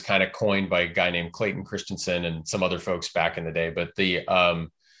 And it was kind of coined by a guy named Clayton Christensen and some other folks back in the day. But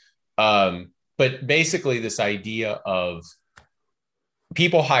but basically this idea of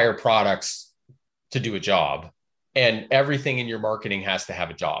people hire products to do a job, and everything in your marketing has to have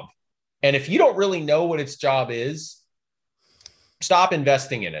a job. And if you don't really know what its job is, stop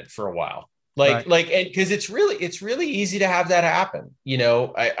investing in it for a while. And because it's really easy to have that happen.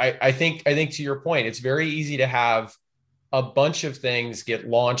 I think to your point, it's very easy to have a bunch of things get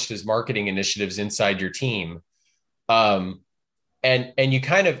launched as marketing initiatives inside your team. And you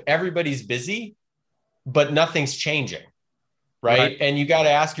kind of, everybody's busy, but nothing's changing. Right. And you got to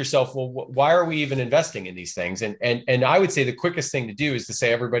ask yourself, well, why are we even investing in these things? And I would say the quickest thing to do is to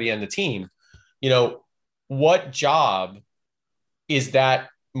say, everybody on the team, what job is that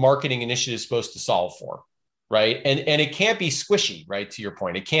marketing initiative supposed to solve for? Right. And it can't be squishy, right? To your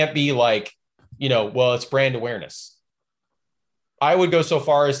point, it can't be like, well, it's brand awareness. I would go so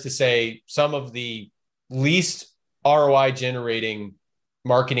far as to say some of the least ROI generating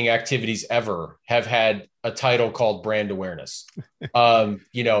marketing activities ever have had a title called brand awareness. I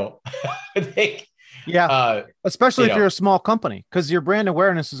think, especially if you're a small company, because your brand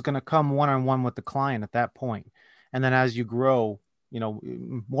awareness is going to come one-on-one with the client at that point. And then as you grow,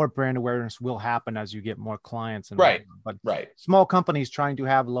 more brand awareness will happen as you get more clients. And but small companies trying to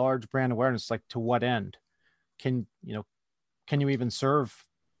have large brand awareness, like, to what end? Can you even serve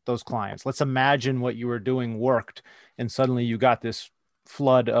those clients? Let's imagine what you were doing worked, and suddenly you got this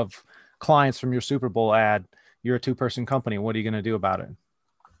flood of clients from your Super Bowl ad, you're a 2-person company. What are you going to do about it?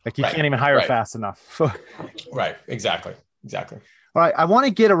 Like you can't even hire fast enough. Right. Exactly. All right. I want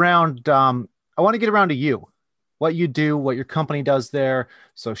to get around. I want to get around to you, what you do, what your company does there.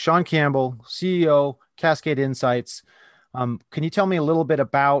 So Sean Campbell, CEO, Cascade Insights. Can you tell me a little bit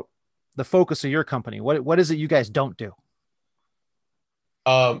about the focus of your company? What is it you guys don't do?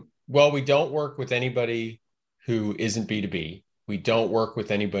 Well, we don't work with anybody who isn't B2B. We don't work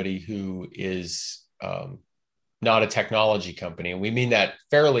with anybody who is not a technology company. And we mean that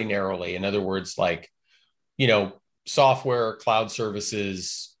fairly narrowly. In other words, like, software, cloud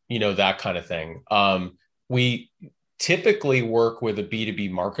services, that kind of thing. We typically work with a B2B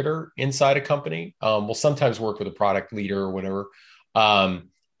marketer inside a company. We'll sometimes work with a product leader or whatever.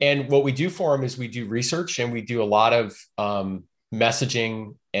 And what we do for them is we do research and we do a lot of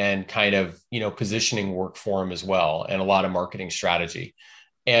messaging and kind of, positioning work for them as well, and a lot of marketing strategy.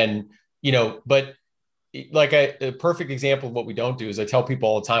 And, but like a perfect example of what we don't do is I tell people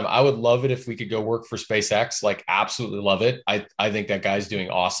all the time, I would love it if we could go work for SpaceX, like absolutely love it. I think that guy's doing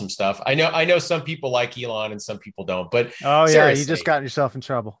awesome stuff. I know some people like Elon and some people don't, but you just got yourself in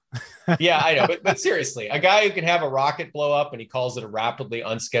trouble. Yeah, I know. But seriously, a guy who can have a rocket blow up and he calls it a rapidly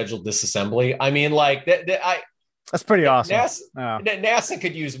unscheduled disassembly. I mean, like that's pretty awesome. NASA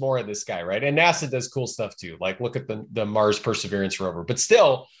could use more of this guy, right? And NASA does cool stuff too. Like look at the Mars Perseverance rover, but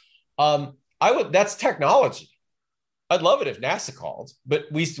still, that's technology. I'd love it if NASA called, but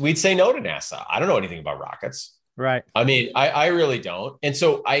we'd say no to NASA. I don't know anything about rockets. Right. I mean, I really don't. And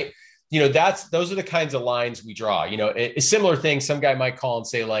so those are the kinds of lines we draw. A similar thing, some guy might call and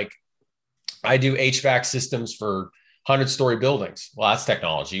say like, I do HVAC systems for 100-story buildings. Well, that's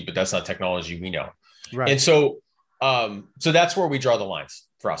technology, but that's not technology we know. Right. And so that's where we draw the lines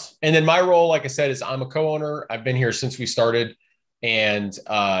for us. And then my role, like I said, is I'm a co-owner. I've been here since we started. And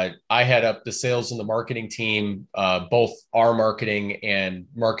I head up the sales and the marketing team, both our marketing and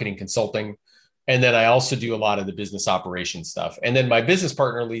marketing consulting. And then I also do a lot of the business operations stuff. And then my business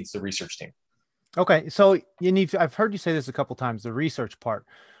partner leads the research team. Okay. So I've heard you say this a couple of times, the research part.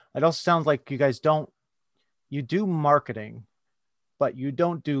 It also sounds like you guys you do marketing, but you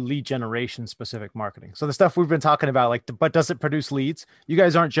don't do lead generation specific marketing. So the stuff we've been talking about, but does it produce leads? You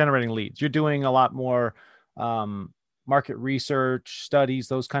guys aren't generating leads. You're doing a lot more market research, studies,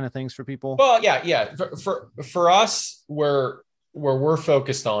 those kind of things for people. Well, yeah. For us, where we're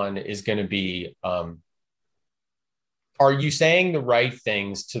focused on is going to be, are you saying the right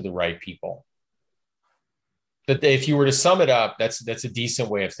things to the right people? That if you were to sum it up, that's a decent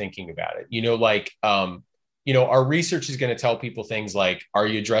way of thinking about it. Our research is going to tell people things like, are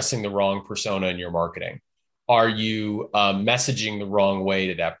you addressing the wrong persona in your marketing? Are you messaging the wrong way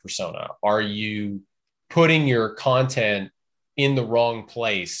to that persona? Are you putting your content in the wrong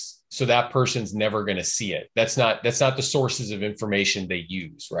place so that person's never going to see it? That's not the sources of information they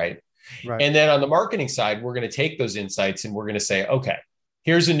use, right? And then on the marketing side, we're going to take those insights and we're going to say, okay,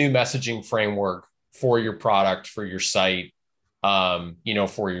 here's a new messaging framework for your product, for your site,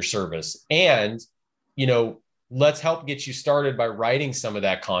 for your service. And, let's help get you started by writing some of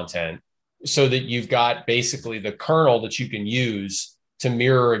that content so that you've got basically the kernel that you can use to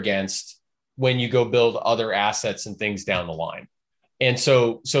mirror against when you go build other assets and things down the line. And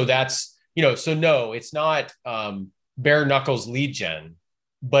so that's, so no, it's not bare knuckles lead gen,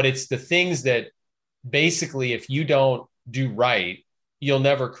 but it's the things that basically, if you don't do right, you'll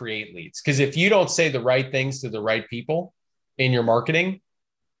never create leads. Because if you don't say the right things to the right people in your marketing,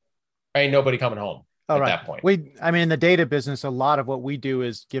 ain't nobody coming home at that point. In the data business, a lot of what we do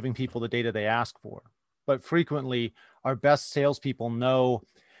is giving people the data they ask for. But frequently, our best salespeople know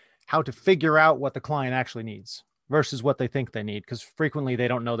how to figure out what the client actually needs versus what they think they need. Because frequently they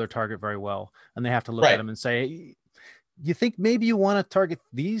don't know their target very well. And they have to look at them and say, you think maybe you want to target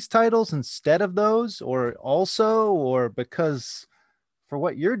these titles instead of those, or because for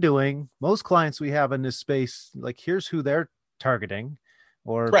what you're doing, most clients we have in this space, like here's who they're targeting,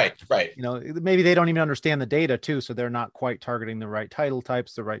 or right. Maybe they don't even understand the data too. So they're not quite targeting the right title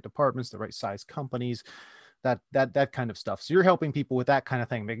types, the right departments, the right size companies, that kind of stuff. So you're helping people with that kind of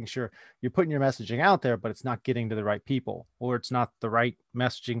thing, making sure you're putting your messaging out there, but it's not getting to the right people, or it's not the right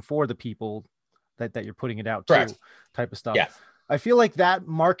messaging for the people that you're putting it out to, type of stuff. Yeah. I feel like that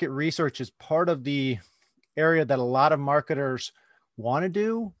market research is part of the area that a lot of marketers want to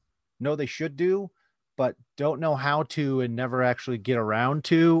do, know they should do, but don't know how to and never actually get around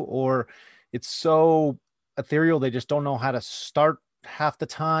to, or it's so ethereal. They just don't know how to start half the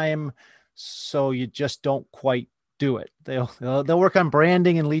time. So you just don't quite do it. They'll work on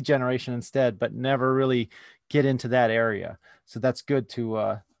branding and lead generation instead, but never really get into that area. So that's good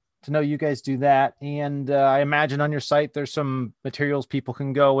to know you guys do that. And I imagine on your site, there's some materials people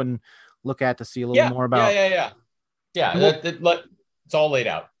can go and look at to see a little more about. Yeah. It's all laid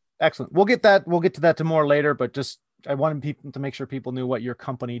out. Excellent. We'll get to that more later, but just, I wanted people to make sure people knew what your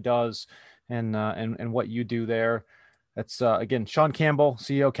company does and what you do there. That's again, Sean Campbell,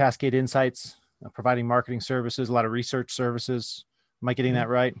 CEO, Cascade Insights, providing marketing services, a lot of research services. Am I getting that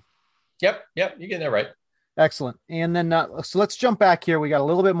right? Yep. You're getting that right. Excellent. And then, so let's jump back here. We got a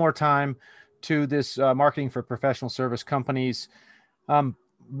little bit more time to this marketing for professional service companies.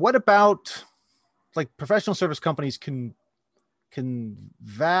 What about, like, professional service companies can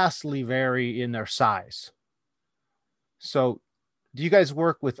vastly vary in their size. So do you guys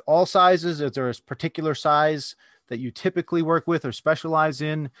work with all sizes? Is there a particular size that you typically work with or specialize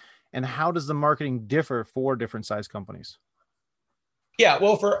in? And how does the marketing differ for different size companies? Yeah,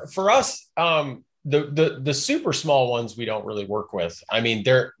 well, for us, the super small ones we don't really work with. I mean,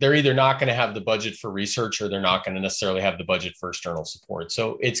 they're either not going to have the budget for research, or they're not going to necessarily have the budget for external support.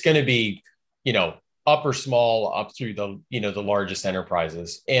 So it's going to be, upper small up through the largest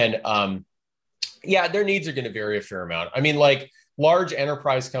enterprises. And their needs are going to vary a fair amount. I mean, like, large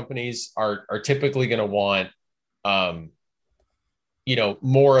enterprise companies are typically going to want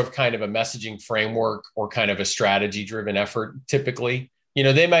more of kind of a messaging framework or kind of a strategy driven effort. Typically,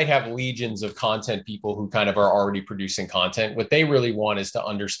 they might have legions of content people who kind of are already producing content. What they really want is to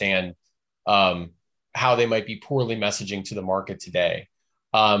understand how they might be poorly messaging to the market today.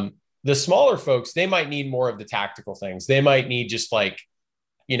 The smaller folks, they might need more of the tactical things. They might need just like,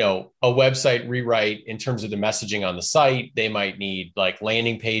 a website rewrite in terms of the messaging on the site. They might need like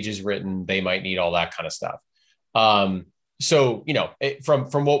landing pages written. They might need all that kind of stuff. So,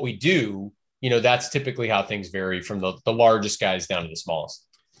 from what we do, that's typically how things vary from the largest guys down to the smallest.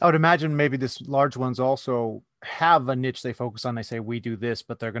 I would imagine maybe this large ones also have a niche they focus on. They say, we do this,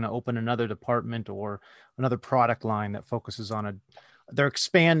 but they're going to open another department or another product line that focuses on they're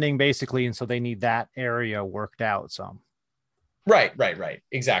expanding basically. And so they need that area worked out some. Right.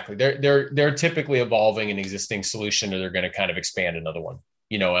 Exactly. They're typically evolving an existing solution, or they're going to kind of expand another one,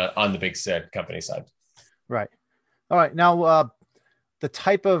 on the big set company side. Right. All right. Now, the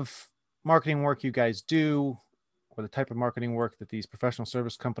type of marketing work you guys do, or the type of marketing work that these professional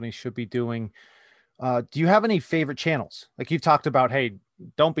service companies should be doing, do you have any favorite channels? Like, you've talked about, hey,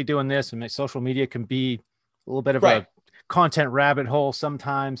 don't be doing this, and social media can be a little bit of a content rabbit hole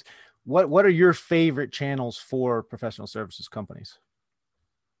sometimes. What are your favorite channels for professional services companies?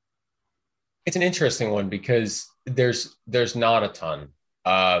 It's an interesting one because there's not a ton.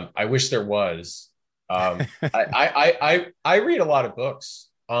 I wish there was. I read a lot of books.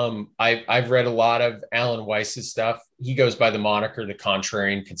 I've read a lot of Alan Weiss's stuff. He goes by the moniker the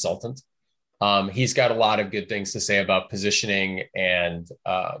Contrarian Consultant. He's got a lot of good things to say about positioning and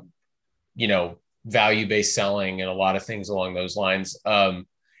value-based selling and a lot of things along those lines.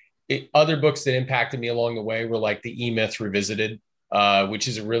 Other books that impacted me along the way were like the E-Myth Revisited, which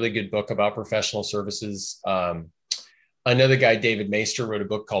is a really good book about professional services. Another guy, David Maister, wrote a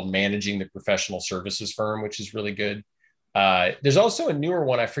book called Managing the Professional Services Firm, which is really good. There's also a newer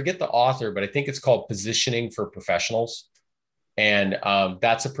one. I forget the author, but I think it's called Positioning for Professionals. And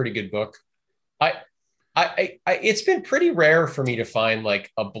that's a pretty good book. It's been pretty rare for me to find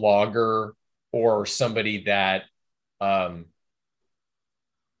like a blogger or somebody that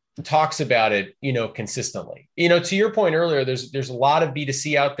talks about it, consistently. To your point earlier, there's a lot of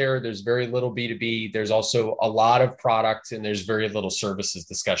B2C out there. There's very little B2B. There's also a lot of product, and there's very little services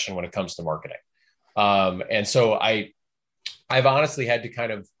discussion when it comes to marketing. And so I've honestly had to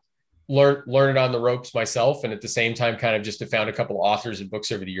kind of learn it on the ropes myself, and at the same time, kind of just have found a couple of authors and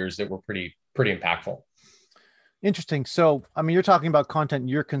books over the years that were pretty impactful. Interesting. So, I mean, you're talking about content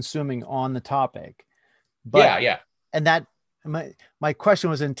you're consuming on the topic, but yeah. And that my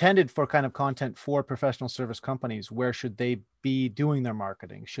question was intended for kind of content for professional service companies. Where should they be doing their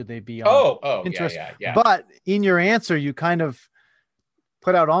marketing? Should they be on Pinterest? Yeah. But in your answer, you kind of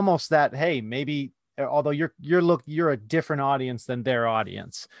put out almost that, hey, maybe, although you're a different audience than their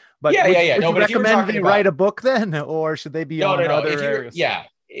audience. But would you recommend they write a book then, or should they be on other areas?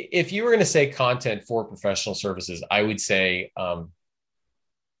 If you were going to say content for professional services, I would say,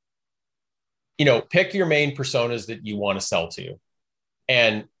 pick your main personas that you want to sell to,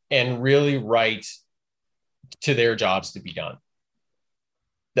 and really write to their jobs to be done.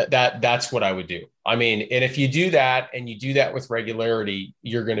 That's what I would do. I mean, and if you do that and you do that with regularity,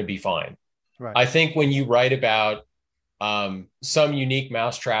 you're going to be fine. Right. I think when you write about some unique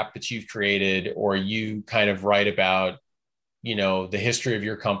mousetrap that you've created, or you kind of write about, the history of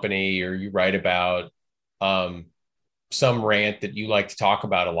your company, or you write about, some rant that you like to talk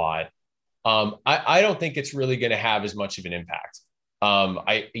about a lot, I don't think it's really going to have as much of an impact.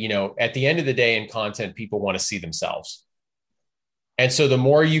 At the end of the day in content, people want to see themselves. And so the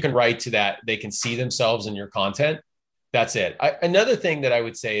more you can write to that, they can see themselves in your content. That's it. Another thing that I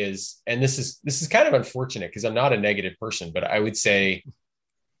would say is, and this is kind of unfortunate because I'm not a negative person, but I would say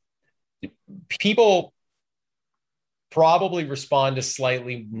people probably respond to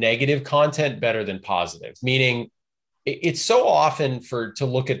slightly negative content better than positive, meaning it's so often to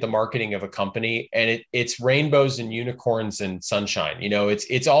look at the marketing of a company and it's rainbows and unicorns and sunshine.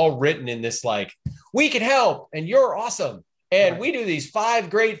 It's all written in this, like, we can help and you're awesome. And we do these 5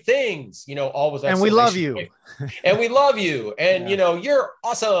 great things, all with, and we love you. And we love you. And, you're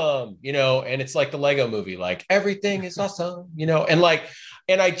awesome, and it's like the Lego movie, like everything is awesome, and I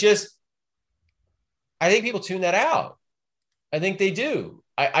think people tune that out. I think they do.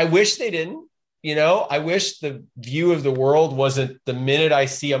 I wish they didn't, I wish the view of the world wasn't the minute I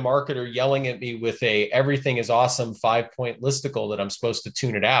see a marketer yelling at me with everything is awesome 5-point listicle that I'm supposed to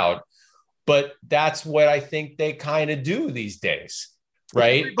tune it out. But that's what I think they kind of do these days,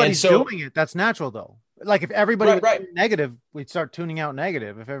 right? Everybody's doing it. That's natural, though. Like if everybody was negative, we'd start tuning out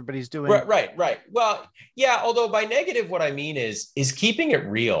negative. If everybody's doing right. Well, yeah. Although by negative, what I mean is keeping it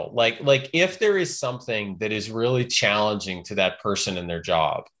real. Like if there is something that is really challenging to that person in their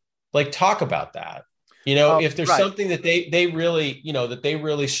job, like talk about that. If there's something that they really, that they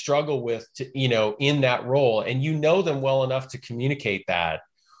really struggle with, in that role, and them well enough to communicate that.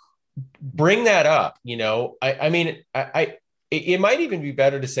 Bring that up. It might even be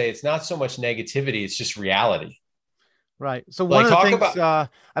better to say it's not so much negativity, it's just reality. Right. So one of the things, I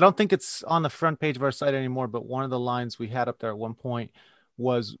don't think it's on the front page of our site anymore, but one of the lines we had up there at one point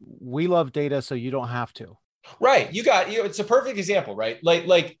was, we love data, so you don't have to. Right. It's a perfect example, right?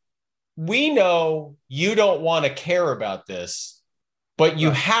 Like we know you don't want to care about this, but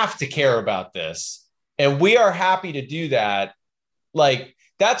you have to care about this. And we are happy to do that. Like,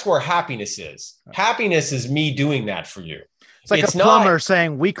 that's where happiness is. Happiness is me doing that for you. It's like a plumber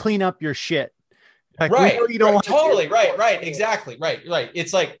saying, we clean up your shit. Like, right. You don't totally. Right. Exactly. Right.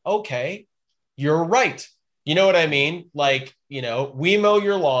 It's like, okay, you're right. You know what I mean? Like, we mow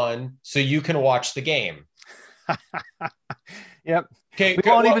your lawn so you can watch the game. Yep. Okay. We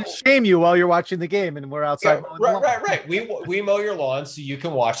won't even shame you while you're watching the game and we're outside. Yeah, right. We mow your lawn so you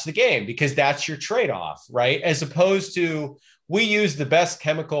can watch the game because that's your trade-off, right? As opposed to, we use the best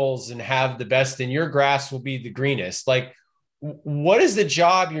chemicals and have the best, and your grass will be the greenest. Like, what is the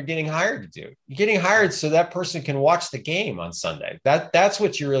job you're getting hired to do? You're getting hired so that person can watch the game on Sunday. That's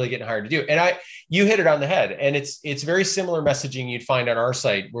what you're really getting hired to do. And you hit it on the head. And it's very similar messaging you'd find on our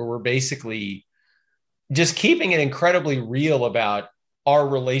site, where we're basically just keeping it incredibly real about our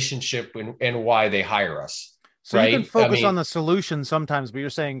relationship and why they hire us. So you can focus on the solution sometimes, but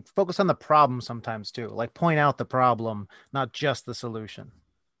you're saying focus on the problem sometimes too. Like, point out the problem, not just the solution.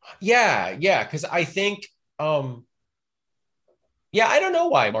 Yeah. Because I think, I don't know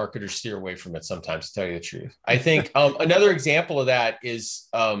why marketers steer away from it sometimes, to tell you the truth. I think another example of that is,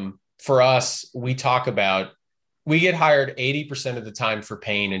 for us, we talk about, we get hired 80% of the time for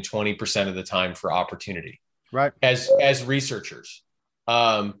pain and 20% of the time for opportunity. Right. As researchers.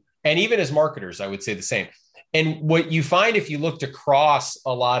 And even as marketers, I would say the same. And what you find, if you looked across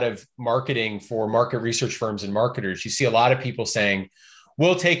a lot of marketing for market research firms and marketers, you see a lot of people saying,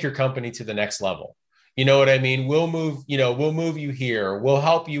 we'll take your company to the next level. You know what I mean? We'll move you here. We'll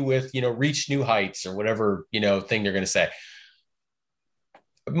help you with, reach new heights, or whatever, thing they're going to say.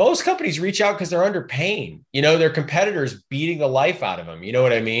 Most companies reach out because they're under pain. Their competitors beating the life out of them. You know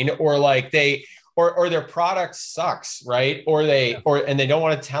what I mean? Or like or their product sucks, right? Or they don't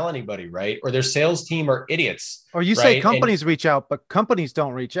want to tell anybody, right? Or their sales team are idiots. Or you say companies reach out, but companies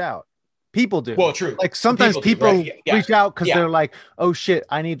don't reach out. People do. Well, true. Like sometimes people reach out because they're like, oh shit,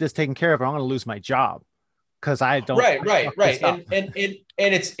 I need this taken care of, or I'm going to lose my job because I don't. Right. And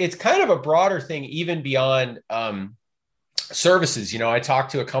it's kind of a broader thing, even beyond services. I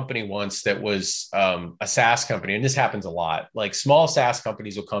talked to a company once that was a SaaS company, and this happens a lot. Like, small SaaS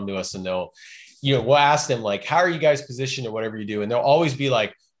companies will come to us and we'll ask them, like, how are you guys positioned or whatever you do? And they'll always be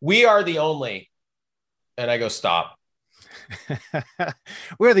like, we are the only. And I go, stop.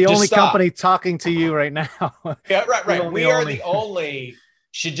 We're the only company talking to you right now. Yeah, right. We are the only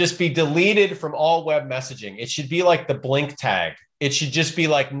should just be deleted from all web messaging. It should be like the blink tag. It should just be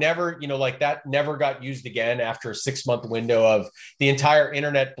like never, like that never got used again after a 6-month window of the entire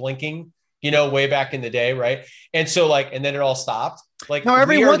internet blinking, way back in the day. Right. And so and then it all stopped. Like, no,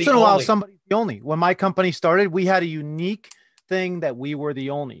 every once in a while, somebody's the only. When my company started, we had a unique thing that we were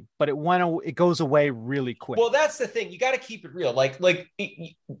the only, but it goes away really quick. Well, that's the thing. You got to keep it real. Like,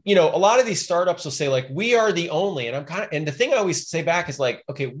 you know, a lot of these startups will say like, we are the only, and the thing I always say back is like,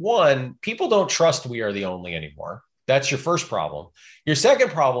 okay, one, people don't trust we are the only anymore. That's your first problem. Your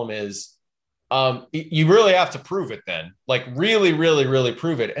second problem is, you really have to prove it then, like really, really, really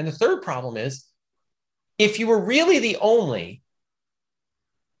prove it. And the third problem is, if you were really the only,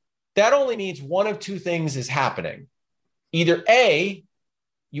 that only means one of two things is happening. Either A,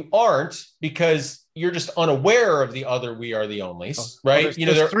 you aren't because you're just unaware of the other we are the onlys, right?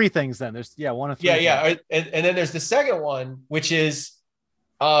 There's three things then. There's one of three. Yeah. And then there's the second one, which is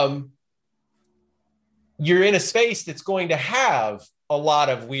you're in a space that's going to have a lot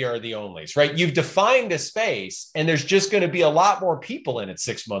of we are the onlys, right? You've defined a space and there's just going to be a lot more people in it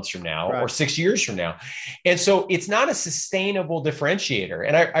 6 months from now or 6 years from now. And so it's not a sustainable differentiator.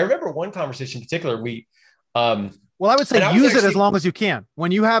 And I remember one conversation in particular, well, I would say use it as long as you can.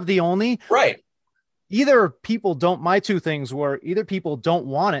 When you have the only, right. Either people don't, my two things were either people don't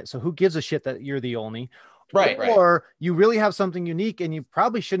want it. So who gives a shit that you're the only, right? Or you really have something unique and you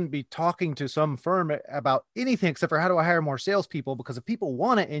probably shouldn't be talking to some firm about anything except for how do I hire more salespeople? Because if people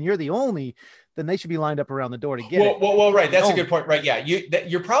want it and you're the only, then they should be lined up around the door to get it. Well, right. That's a good point. Right. Yeah.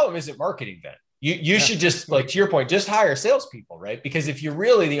 Your problem isn't marketing then. You should just, like, to your point, just hire salespeople, right? Because if you're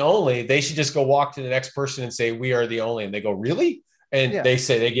really the only, they should just go walk to the next person and say, we are the only. And they go, really? And they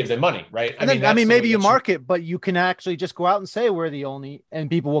say they give them money, right? I mean, maybe you market, but you can actually just go out and say we're the only, and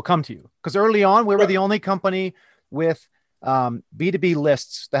people will come to you. Because early on, we were the only company with B2B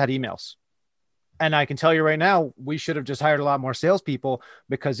lists that had emails. And I can tell you right now, we should have just hired a lot more salespeople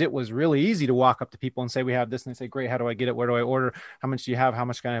because it was really easy to walk up to people and say, we have this. And they say, great. How do I get it? Where do I order? How much do you have? How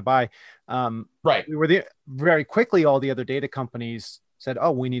much can I buy? Right. We were very quickly, all the other data companies said,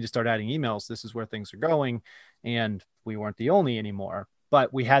 oh, we need to start adding emails. This is where things are going. And we weren't the only anymore,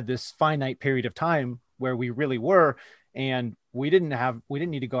 but we had this finite period of time where we really were. And we didn't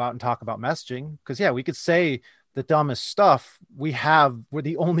need to go out and talk about messaging because we could say the dumbest stuff. We're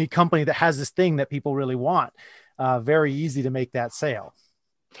the only company that has this thing that people really want. Very easy to make that sale.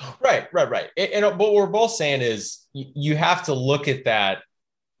 Right. And what we're both saying is you have to look at that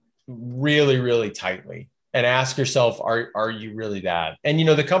really, really tightly and ask yourself, are you really that? And, you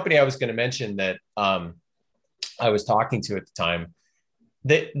know, the company I was going to mention that I was talking to at the time,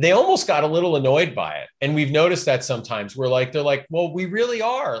 they almost got a little annoyed by it. And we've noticed that sometimes they're like, well, we really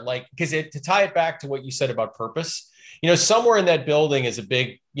are, like, because to tie it back to what you said about purpose, you know, somewhere in that building is a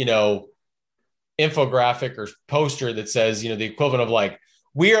big, you know, infographic or poster that says, you know, the equivalent of like,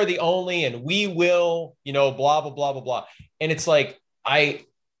 we are the only, and we will, you know, blah, blah, blah, blah, blah. And it's like, I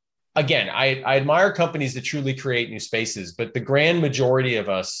admire companies that truly create new spaces, but the grand majority of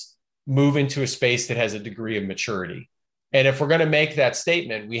us move into a space that has a degree of maturity. And if we're going to make that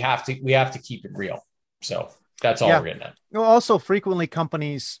statement, we have to keep it real. So that's all we're getting at. Also, frequently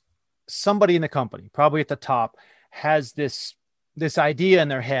somebody in the company, probably at the top, has this idea in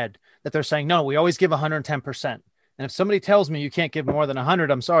their head that they're saying, no, we always give 110%. And if somebody tells me you can't give more than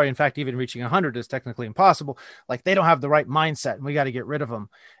 100, I'm sorry. In fact, even reaching 100 is technically impossible. Like, they don't have the right mindset and we got to get rid of them.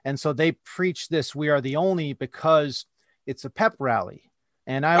 And so they preach this, we are the only, because it's a pep rally.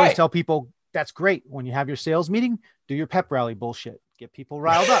 And I always tell people, that's great. When you have your sales meeting, do your pep rally bullshit, get people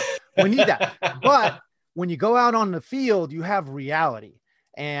riled up. We need that. But when you go out on the field, you have reality.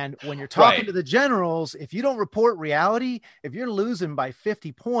 And when you're talking to the generals, if you don't report reality, if you're losing by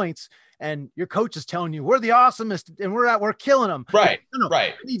 50 points and your coach is telling you we're the awesomest and we're killing them. Right.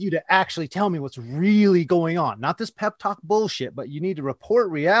 I need you to actually tell me what's really going on. Not this pep talk bullshit, but you need to report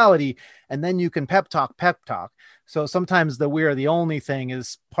reality and then you can pep talk. So sometimes the we're the only thing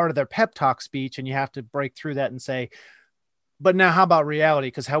is part of their pep talk speech. And you have to break through that and say, but now how about reality?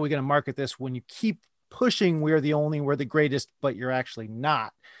 Because how are we going to market this when you keep pushing we're the only, we're the greatest, but you're actually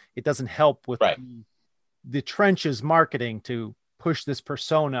not? It doesn't help with the trenches marketing to push this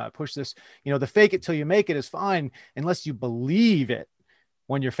persona, push this, you know, the fake it till you make it is fine unless you believe it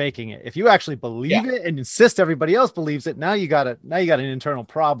when you're faking it. If you actually believe it and insist everybody else believes it, now you got an internal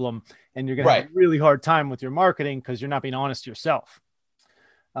problem and you're going to have a really hard time with your marketing because you're not being honest to yourself.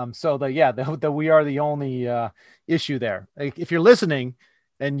 So the we are the only issue there. Like, if you're listening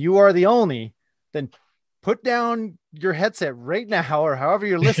and you are the only, then put down your headset right now or however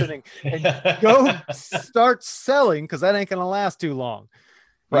you're listening and go start selling, because that ain't going to last too long.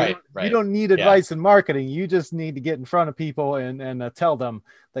 You don't need advice in marketing. You just need to get in front of people and tell them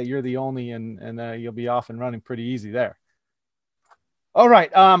that you're the only, and you'll be off and running pretty easy there. All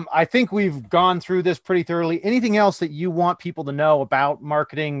right. I think we've gone through this pretty thoroughly. Anything else that you want people to know about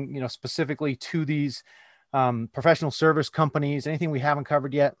marketing, you know, specifically to these professional service companies, anything we haven't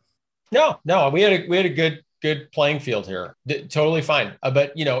covered yet? No, we had a good playing field here. Totally fine.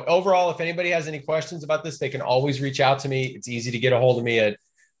 But overall, if anybody has any questions about this, they can always reach out to me. It's easy to get a hold of me at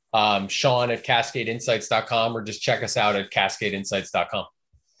Sean@cascadeinsights.com, or just check us out at cascadeinsights.com.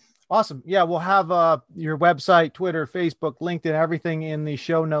 Awesome. Yeah, we'll have your website, Twitter, Facebook, LinkedIn, everything in the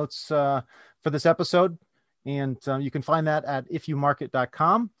show notes for this episode. And you can find that at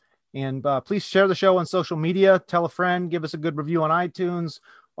ifyoumarket.com. And please share the show on social media, tell a friend, give us a good review on iTunes,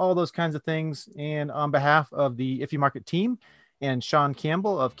 all those kinds of things. And on behalf of the If You Market team and Sean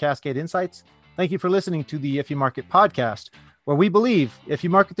Campbell of Cascade Insights, thank you for listening to the If You Market podcast, where we believe if you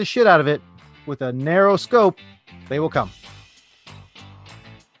market the shit out of it with a narrow scope, they will come.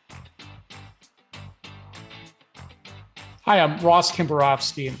 Hi, I'm Ross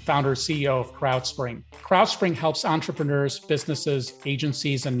Kimborofsky, and founder and CEO of CrowdSpring. CrowdSpring helps entrepreneurs, businesses,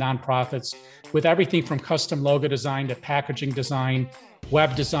 agencies, and nonprofits with everything from custom logo design to packaging design,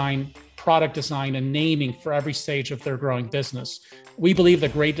 web design, product design, and naming for every stage of their growing business. We believe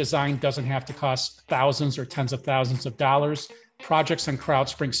that great design doesn't have to cost thousands or tens of thousands of dollars. Projects on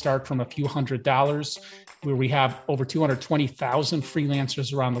CrowdSpring start from a few $100s, where we have over 220,000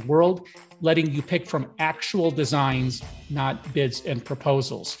 freelancers around the world, letting you pick from actual designs, not bids and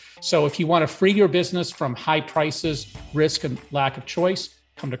proposals. So if you want to free your business from high prices, risk, and lack of choice,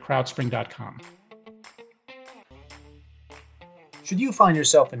 come to crowdspring.com. Should you find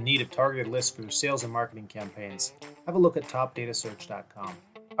yourself in need of targeted lists for your sales and marketing campaigns, have a look at topdatasearch.com.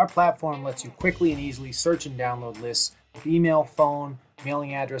 Our platform lets you quickly and easily search and download lists with email, phone,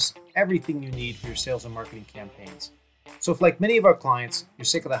 mailing address, everything you need for your sales and marketing campaigns. So if, like many of our clients, you're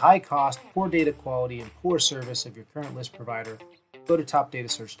sick of the high cost, poor data quality, and poor service of your current list provider, go to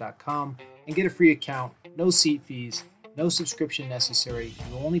topdatasearch.com and get a free account, no seat fees, no subscription necessary.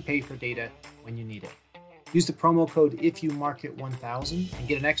 You will only pay for data when you need it. Use the promo code IFYOUMARKET1000 and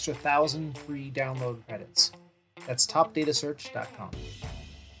get an extra 1,000 free download credits. That's topdatasearch.com.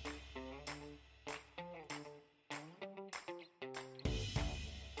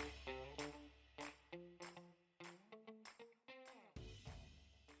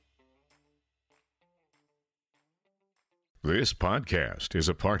 This podcast is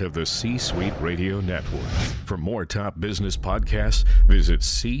a part of the C-Suite Radio Network. For more top business podcasts, visit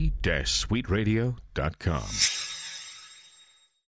c-suiteradio.com.